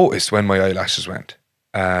never noticed when my eyelashes went.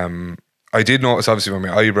 I did notice obviously when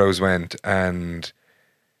my eyebrows went, and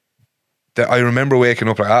I remember waking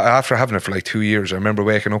up, like, after having it for like 2 years, I remember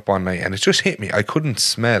waking up one night and it just hit me. I couldn't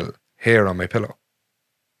smell hair on my pillow.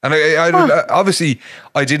 And I obviously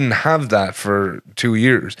I didn't have that for 2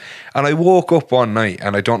 years. And I woke up one night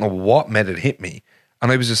and I don't know what made it hit me.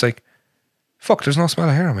 And I was just like, fuck, there's no smell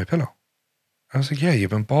of hair on my pillow. I was like, yeah,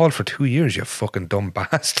 you've been bald for 2 years, you fucking dumb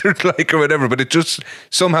bastard, like, or whatever. But it just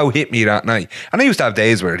somehow hit me that night. And I used to have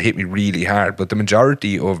days where it hit me really hard, but the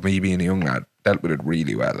majority of me being a young lad dealt with it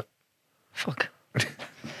really well. Fuck.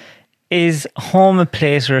 Is home a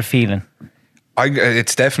place or a feeling?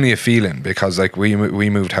 It's definitely a feeling, because like we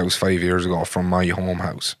moved house 5 years ago from my home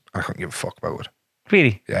house. I couldn't give a fuck about it.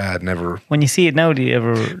 Really? Yeah, I'd never. When you see it now, do you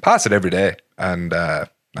ever pass it every day? And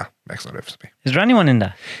makes no difference to me. Is there anyone in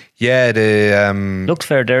that? Yeah, they looks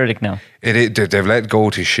fair derelict now. They've let go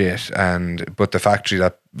to shit, but the factory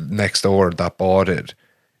that next door that bought it,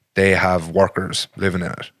 they have workers living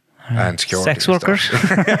in it. And security. Sex workers?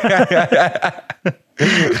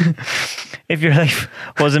 If your life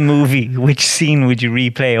was a movie, which scene would you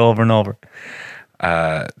replay over and over?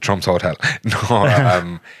 Trump's Hotel.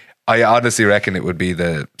 No, I honestly reckon it would be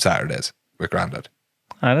the Saturdays with Grandad.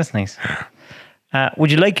 Oh, that's nice.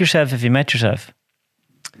 Would you like yourself if you met yourself?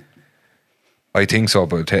 I think so,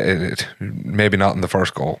 but maybe not in the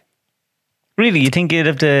first go. Really? You think you'd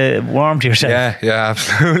have to warm to yourself? Yeah,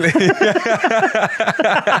 absolutely.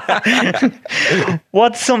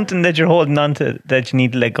 What's something that you're holding on to that you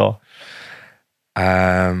need to let go?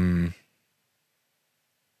 I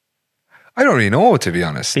don't really know, to be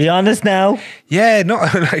honest. Be honest now. Yeah, no,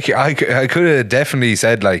 like I could have definitely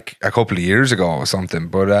said like a couple of years ago or something,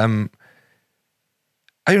 but I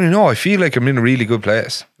don't know. I feel like I'm in a really good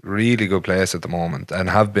place at the moment, and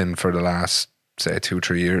have been for the last, say,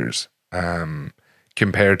 2-3 years.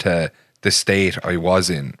 Compared to the state I was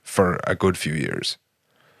in for a good few years.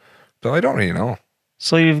 So I don't really know.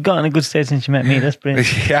 So you've gotten a good state since you met me. That's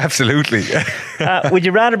brilliant. Yeah, absolutely. Would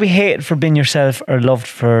you rather be hated for being yourself or loved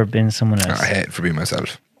for being someone else? I hate for being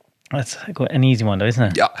myself. That's an easy one though, isn't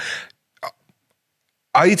it? Yeah.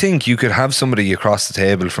 I think you could have somebody across the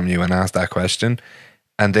table from you and ask that question,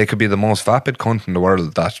 and they could be the most vapid cunt in the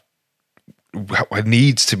world that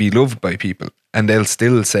needs to be loved by people, and they'll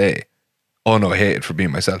still say, oh no, I hate it for being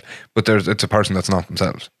myself. But it's a person that's not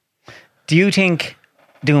themselves. Do you think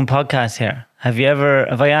doing podcasts here Have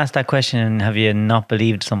I asked that question and have you not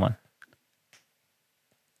believed someone?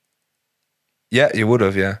 Yeah, you would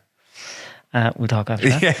have, yeah. We'll talk after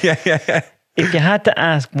that. Yeah. If you had to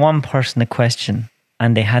ask one person a question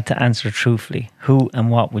and they had to answer truthfully, who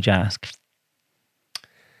and what would you ask?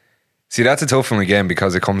 See, that's a tough one again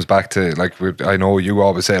because it comes back to, like, I know you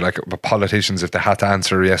always say, like, politicians, if they had to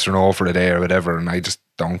answer yes or no for a day or whatever, and I just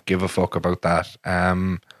don't give a fuck about that.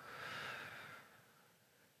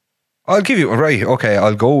 I'll give you, right, okay,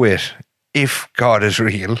 I'll go with, if God is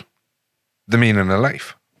real, the meaning of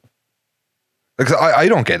life. Because I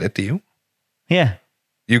don't get it, do you? Yeah.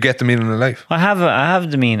 You get the meaning of life? I have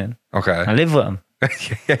the meaning. Okay. I live with him.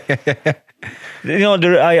 You know,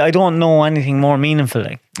 I don't know anything more meaningful.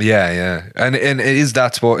 Like. Yeah. And is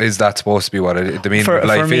that supposed to be what the meaning of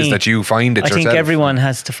life is, that you find it yourself? I think everyone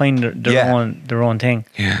has to find their own thing.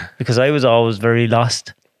 Yeah. Because I was always very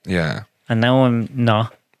lost. Yeah. And now I'm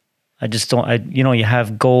not. I just don't, you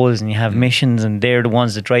have goals and you have missions and they're the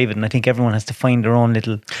ones that drive it. And I think everyone has to find their own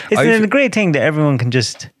little... Isn't it a great thing that everyone can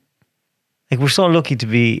just... Like, we're so lucky to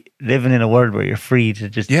be living in a world where you're free to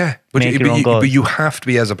just make your own goals. But you have to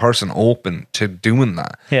be, as a person, open to doing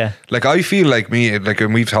that. Yeah. Like, I feel like me, like,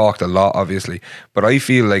 and we've talked a lot, obviously, but I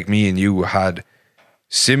feel like me and you had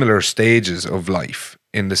similar stages of life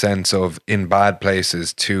in the sense of in bad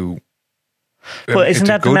places to... Well, isn't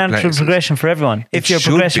that the natural progression for everyone? If you're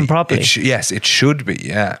progressing properly. Yes, it should be,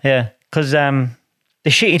 yeah. Yeah, because the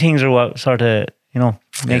shitty things are what sort of,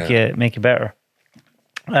 make you better.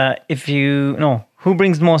 Who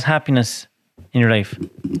brings the most happiness in your life?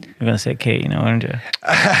 You're going to say Kate, aren't you?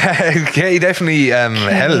 Kate definitely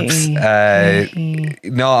helps.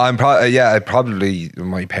 No, probably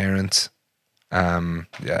my parents.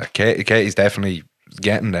 Kate is definitely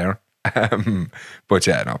getting there. But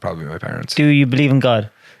yeah, no, probably my parents. Do you believe in God?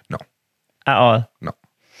 No. At all? No.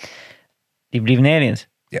 Do you believe in aliens?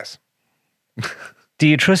 Yes. Do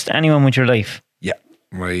you trust anyone with your life? Yeah.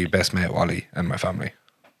 My best mate, Wally, and my family.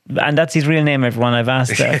 And that's his real name, everyone. I've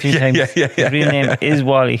asked a few times. His real name is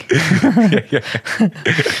Wally.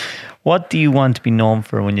 What do you want to be known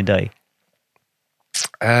for when you die?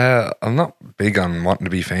 I'm not big on wanting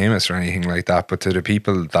to be famous or anything like that, but to the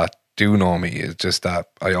people that do know me, it's just that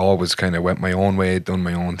I always kind of went my own way, done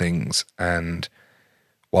my own things, and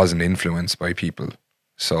wasn't influenced by people.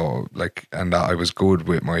 So, like, and that I was good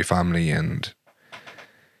with my family and,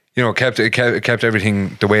 kept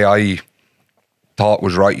everything the way I thought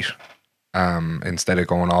was right, instead of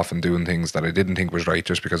going off and doing things that I didn't think was right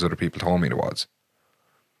just because other people told me it was.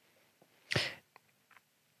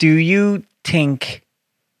 Do you think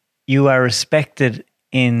you are respected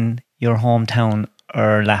in your hometown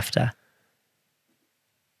or laughed at?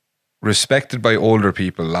 Respected by older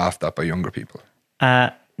people, laughed at by younger people.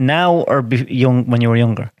 Now or when you were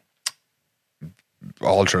younger?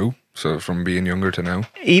 All true. So from being younger to now.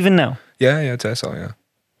 Even now? Yeah, I'd say so, yeah.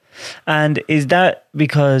 And is that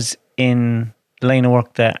because in the line of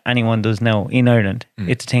work that anyone does now in Ireland,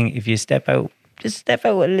 it's a thing, if you step out, just step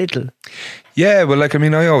out a little. Yeah, well, like, I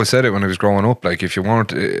mean, I always said it when I was growing up, like, if you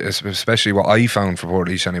weren't, especially what I found for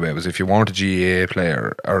Portlaoise anyway, was if you weren't a GAA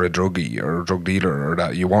player or a druggie or a drug dealer or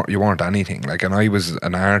that, you weren't anything. Like, and I was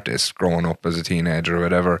an artist growing up as a teenager or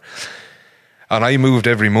whatever. And I moved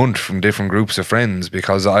every month from different groups of friends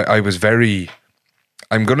because I was very...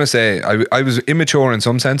 I'm going to say I was immature in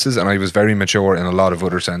some senses and I was very mature in a lot of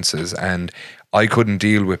other senses, and I couldn't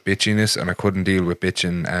deal with bitchiness and I couldn't deal with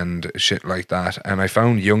bitching and shit like that. And I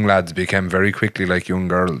found young lads became very quickly like young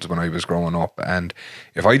girls when I was growing up, and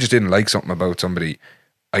if I just didn't like something about somebody,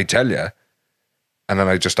 I'd tell you and then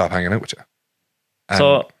I'd just stop hanging out with you. And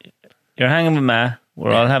so you're hanging with Ma,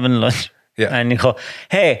 we're all having lunch. Yeah. And you go,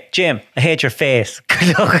 hey, Jim, I hate your face.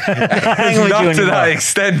 Good luck. Not to that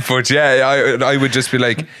extent, but yeah, I would just be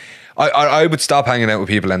like, I would stop hanging out with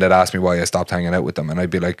people and they'd ask me why I stopped hanging out with them. And I'd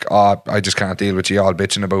be like, I just can't deal with you all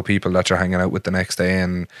bitching about people that you're hanging out with the next day.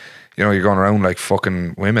 And, you're going around like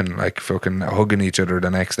fucking women, like fucking hugging each other the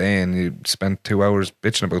next day, and you spent 2 hours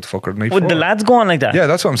bitching about the fucker the night before. Would the lads go on like that? Yeah,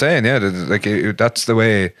 that's what I'm saying. Yeah, like that's the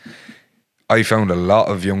way I found a lot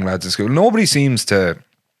of young lads in school. Nobody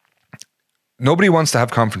wants to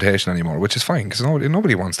have confrontation anymore, which is fine because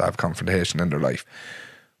nobody wants to have confrontation in their life.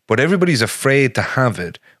 But everybody's afraid to have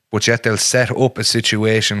it, but yet they'll set up a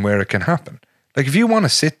situation where it can happen. Like, if you want to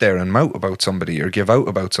sit there and mout about somebody or give out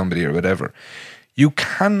about somebody or whatever, you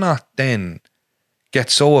cannot then get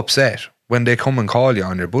so upset when they come and call you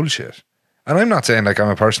on your bullshit. And I'm not saying like I'm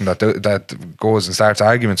a person that goes and starts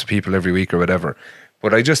arguments with people every week or whatever,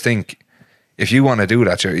 but I just think If you want to do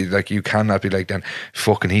that, you cannot be like, then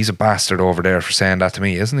fucking he's a bastard over there for saying that to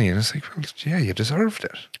me, isn't he? And it's like, well, yeah, you deserved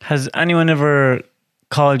it. Has anyone ever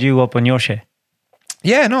called you up on your shit?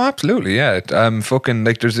 Yeah, no, absolutely, yeah. Fucking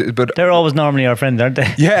like but they're always normally our friends, aren't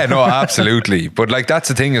they? Yeah, no, absolutely. But like that's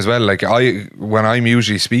the thing as well. Like when I'm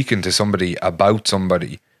usually speaking to somebody about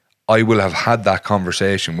somebody, I will have had that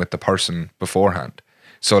conversation with the person beforehand.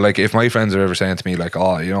 So like if my friends are ever saying to me like,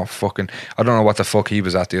 oh, you know, fucking, I don't know what the fuck he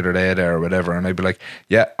was at the other day there or whatever, and I'd be like,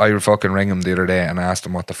 yeah, I fucking rang him the other day and asked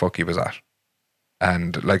him what the fuck he was at.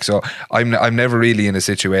 And like, so I'm never really in a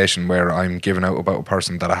situation where I'm giving out about a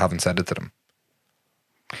person that I haven't said it to them.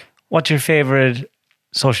 What's your favorite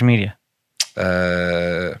social media?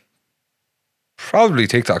 Probably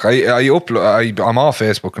TikTok. I'm off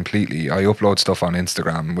Facebook completely. I upload stuff on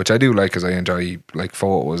Instagram, which I do like because I enjoy like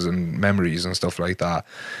photos and memories and stuff like that.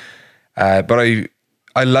 But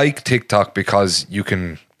I like TikTok because you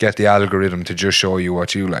can get the algorithm to just show you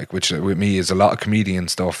what you like, which with me is a lot of comedian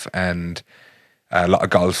stuff and a lot of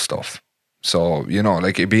golf stuff. So, you know,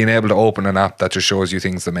 like being able to open an app that just shows you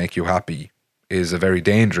things that make you happy is a very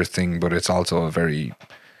dangerous thing, but it's also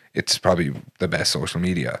it's probably the best social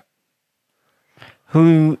media.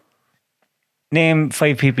 Name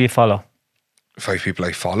 5 people you follow. 5 people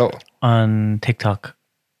I follow? On TikTok.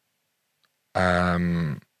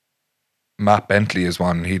 Matt Bentley is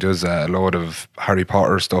one. He does a load of Harry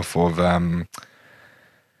Potter stuff of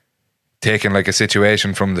taking like a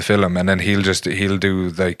situation from the film and then he'll do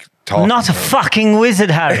like talk. Not a fucking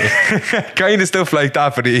wizard, Harry. Kind of stuff like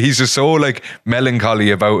that, but he's just so like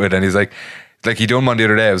melancholy about it, and he's like he done one the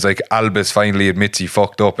other day. It was like Albus finally admits he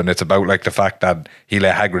fucked up, and it's about like the fact that he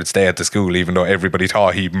let Hagrid stay at the school even though everybody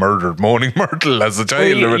thought he murdered Moaning Myrtle as a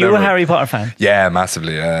child or whatever. You a Harry Potter fan? Yeah,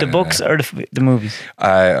 massively. The books or the movies?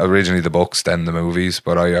 Originally the books, then the movies,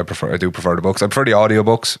 but I do prefer the books. I prefer the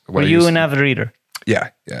audiobooks. Were you an avid reader?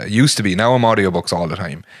 Yeah, used to be. Now I'm audiobooks all the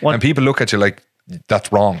time. And people look at you like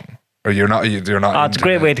that's wrong, or you're not. Oh, it's a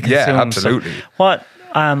great way to consume. Yeah, absolutely. Stuff. What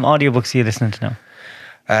audiobooks are you listening to now?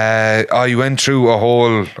 I went through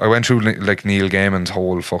like Neil Gaiman's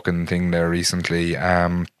whole fucking thing there recently.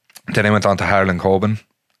 Then I went on to Harlan Coben.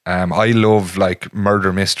 I love like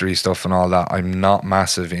murder mystery stuff and all that. I'm not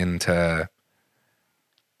massive into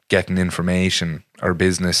getting information or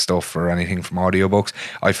business stuff or anything from audiobooks.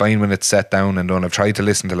 I find when it's set down and done, I've tried to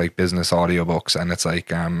listen to like business audiobooks and it's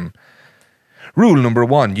like rule number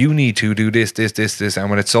 1, you need to do this, and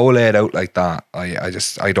when it's so laid out like that,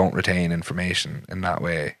 I don't retain information in that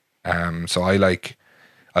way. So I like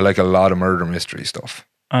a lot of murder mystery stuff.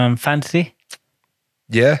 Fantasy?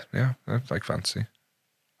 Yeah, I like fantasy.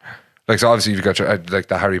 Like, so obviously you've got your, like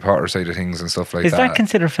the Harry Potter side of things and stuff like that. Is that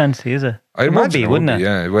considered fantasy, is it? I imagine it would be,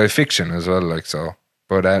 yeah. Well, fiction as well, like so.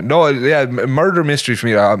 But no, yeah, murder mystery for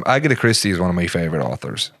me, Agatha Christie is one of my favourite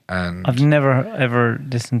authors. And I've never ever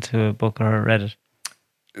listened to a book or read it.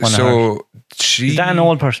 So is that an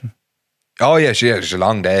old person? Oh yeah, she's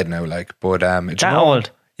long dead now, like, but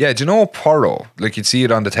old? Yeah, do you know Poirot? Like you'd see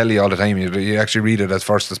it on the telly all the time. You actually read it at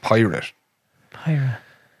first as Pirate.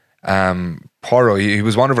 Poirot, he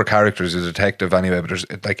was one of her characters, a detective anyway, but there's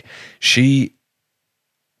like, she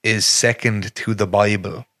is second to the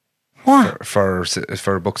Bible. What? For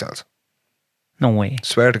book sales. No way.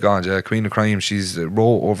 Swear to God, yeah. Queen of Crime, she's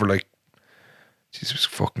wrote over like, she's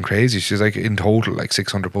fucking crazy. She's like in total like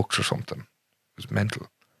 600 books or something. It was mental.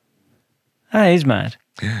 That is mad.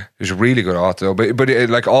 Yeah, she's a really good author. But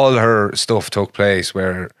like all her stuff took place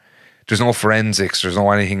where there's no forensics, there's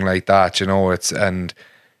no anything like that, you know. It's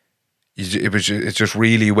just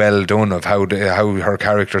really well done of how her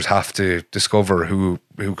characters have to discover who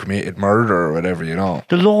committed murder or whatever, you know.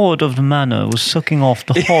 The Lord of the Manor was sucking off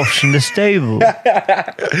the horse in the stable.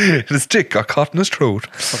 His dick got caught in his throat.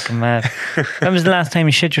 Fucking mad. When was the last time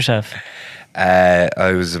you shit yourself?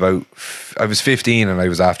 I was 15 and I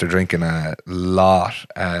was after drinking a lot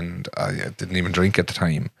and I didn't even drink at the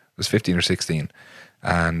time. I was 15 or 16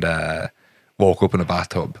 and woke up in a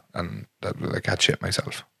bathtub and like had shit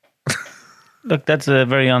myself. Look, that's a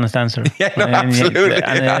very honest answer. Yeah, no, absolutely.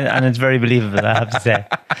 And it's very believable, I have to say.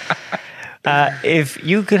 If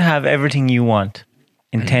you could have everything you want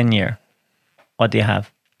in 10 years, what do you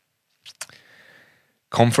have?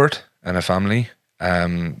 Comfort and a family.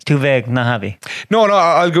 Too vague, not happy. No,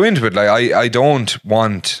 I'll go into it. Like I don't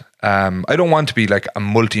want to be like a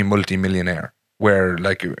multi-millionaire where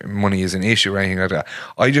like money is an issue or anything like that.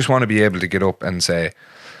 I just want to be able to get up and say,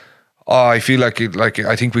 oh, I feel like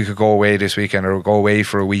I think we could go away this weekend or go away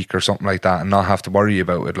for a week or something like that and not have to worry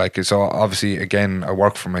about it. Like, so obviously, again, I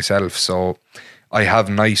work for myself, so I have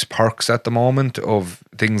nice perks at the moment of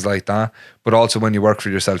things like that. But also when you work for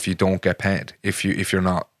yourself, you don't get paid if you're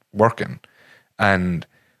not working. And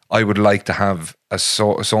I would like to have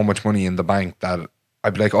so much money in the bank that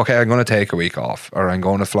I'd be like, okay, I'm going to take a week off, or I'm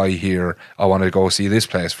going to fly here. I want to go see this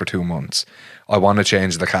place for 2 months. I want to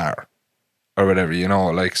change the car or whatever, you know,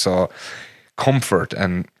 like, so comfort.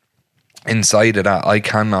 And inside of that, I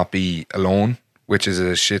cannot be alone, which is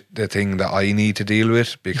the thing that I need to deal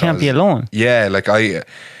with, because you can't be alone. Yeah, like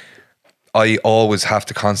I always have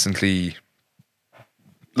to constantly,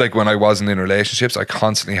 like when I wasn't in relationships, I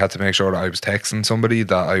constantly had to make sure that I was texting somebody,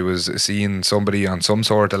 that I was seeing somebody on some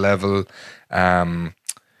sort of level.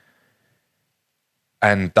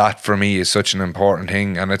 And that for me is such an important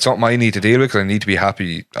thing. And it's something I need to deal with, because I need to be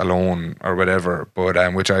happy alone or whatever. But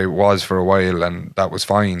which I was for a while, and that was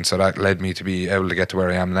fine. So that led me to be able to get to where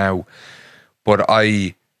I am now. But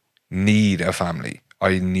I need a family.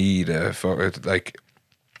 I need like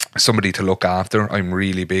somebody to look after. I'm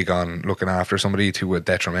really big on looking after somebody to a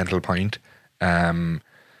detrimental point.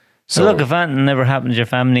 So look, if that never happened to your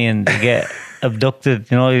family and they get abducted,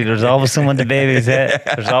 you know, there's always someone to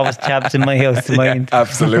babysit. There's always chaps in my house to mind. Yeah,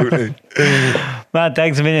 absolutely. Matt,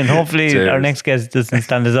 thanks a million. Hopefully our next guest doesn't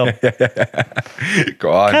stand us up.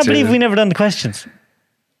 Go on. Can't believe we never done the questions.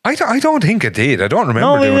 I don't think it did. I don't remember.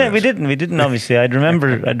 No, we didn't. Obviously, I'd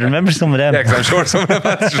remember some of them. Yeah, because I'm sure some of them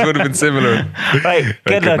answers would have been similar. Right,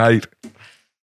 good luck. Night.